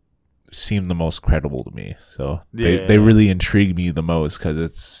seem the most credible to me. So they really intrigue me the most, because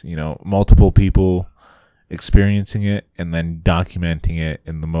it's, multiple people experiencing it and then documenting it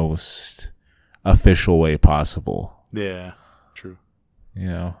in the most official way possible. Yeah, true.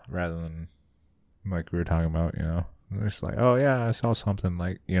 Rather than like we were talking about, it's like, oh yeah, I saw something,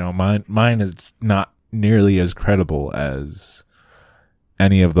 like, mine is not nearly as credible as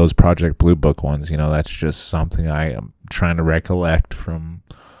any of those Project Blue Book ones. That's just something I am trying to recollect from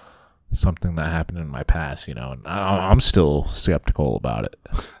something that happened in my past, and I'm still skeptical about it.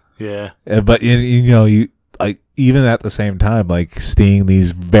 Yeah. But you like, even at the same time, like, seeing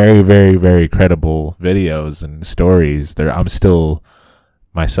these very, very, very credible videos and stories, I'm still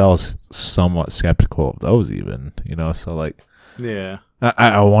myself somewhat skeptical of those, even, so like, yeah,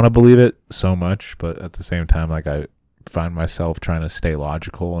 I want to believe it so much, but at the same time, like, I find myself trying to stay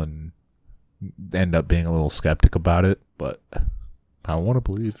logical and end up being a little skeptic about it, but I want to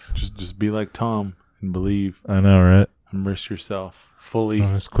believe. just be like Tom and believe. I know, right? Immerse yourself fully.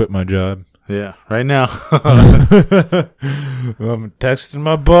 I'll just quit my job. Yeah, right now. I'm texting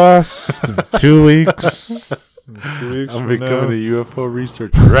my boss. 2 weeks. 2 weeks I'm from now. becoming a UFO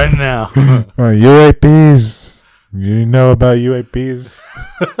researcher right now. UAPs. You know about UAPs?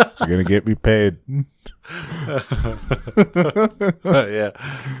 You're gonna get me paid. Yeah,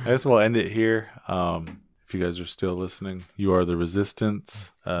 I guess we'll end it here. If you guys are still listening, you are the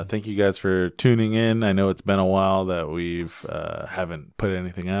resistance. Thank you guys for tuning in. I know it's been a while that we've haven't put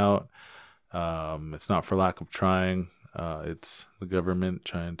anything out. It's not for lack of trying. It's the government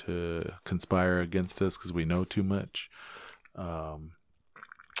trying to conspire against us because we know too much.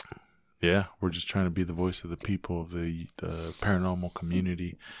 Yeah, we're just trying to be the voice of the people of the paranormal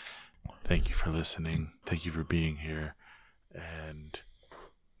community. Thank you for listening. Thank you for being here. And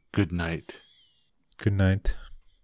good night. Good night.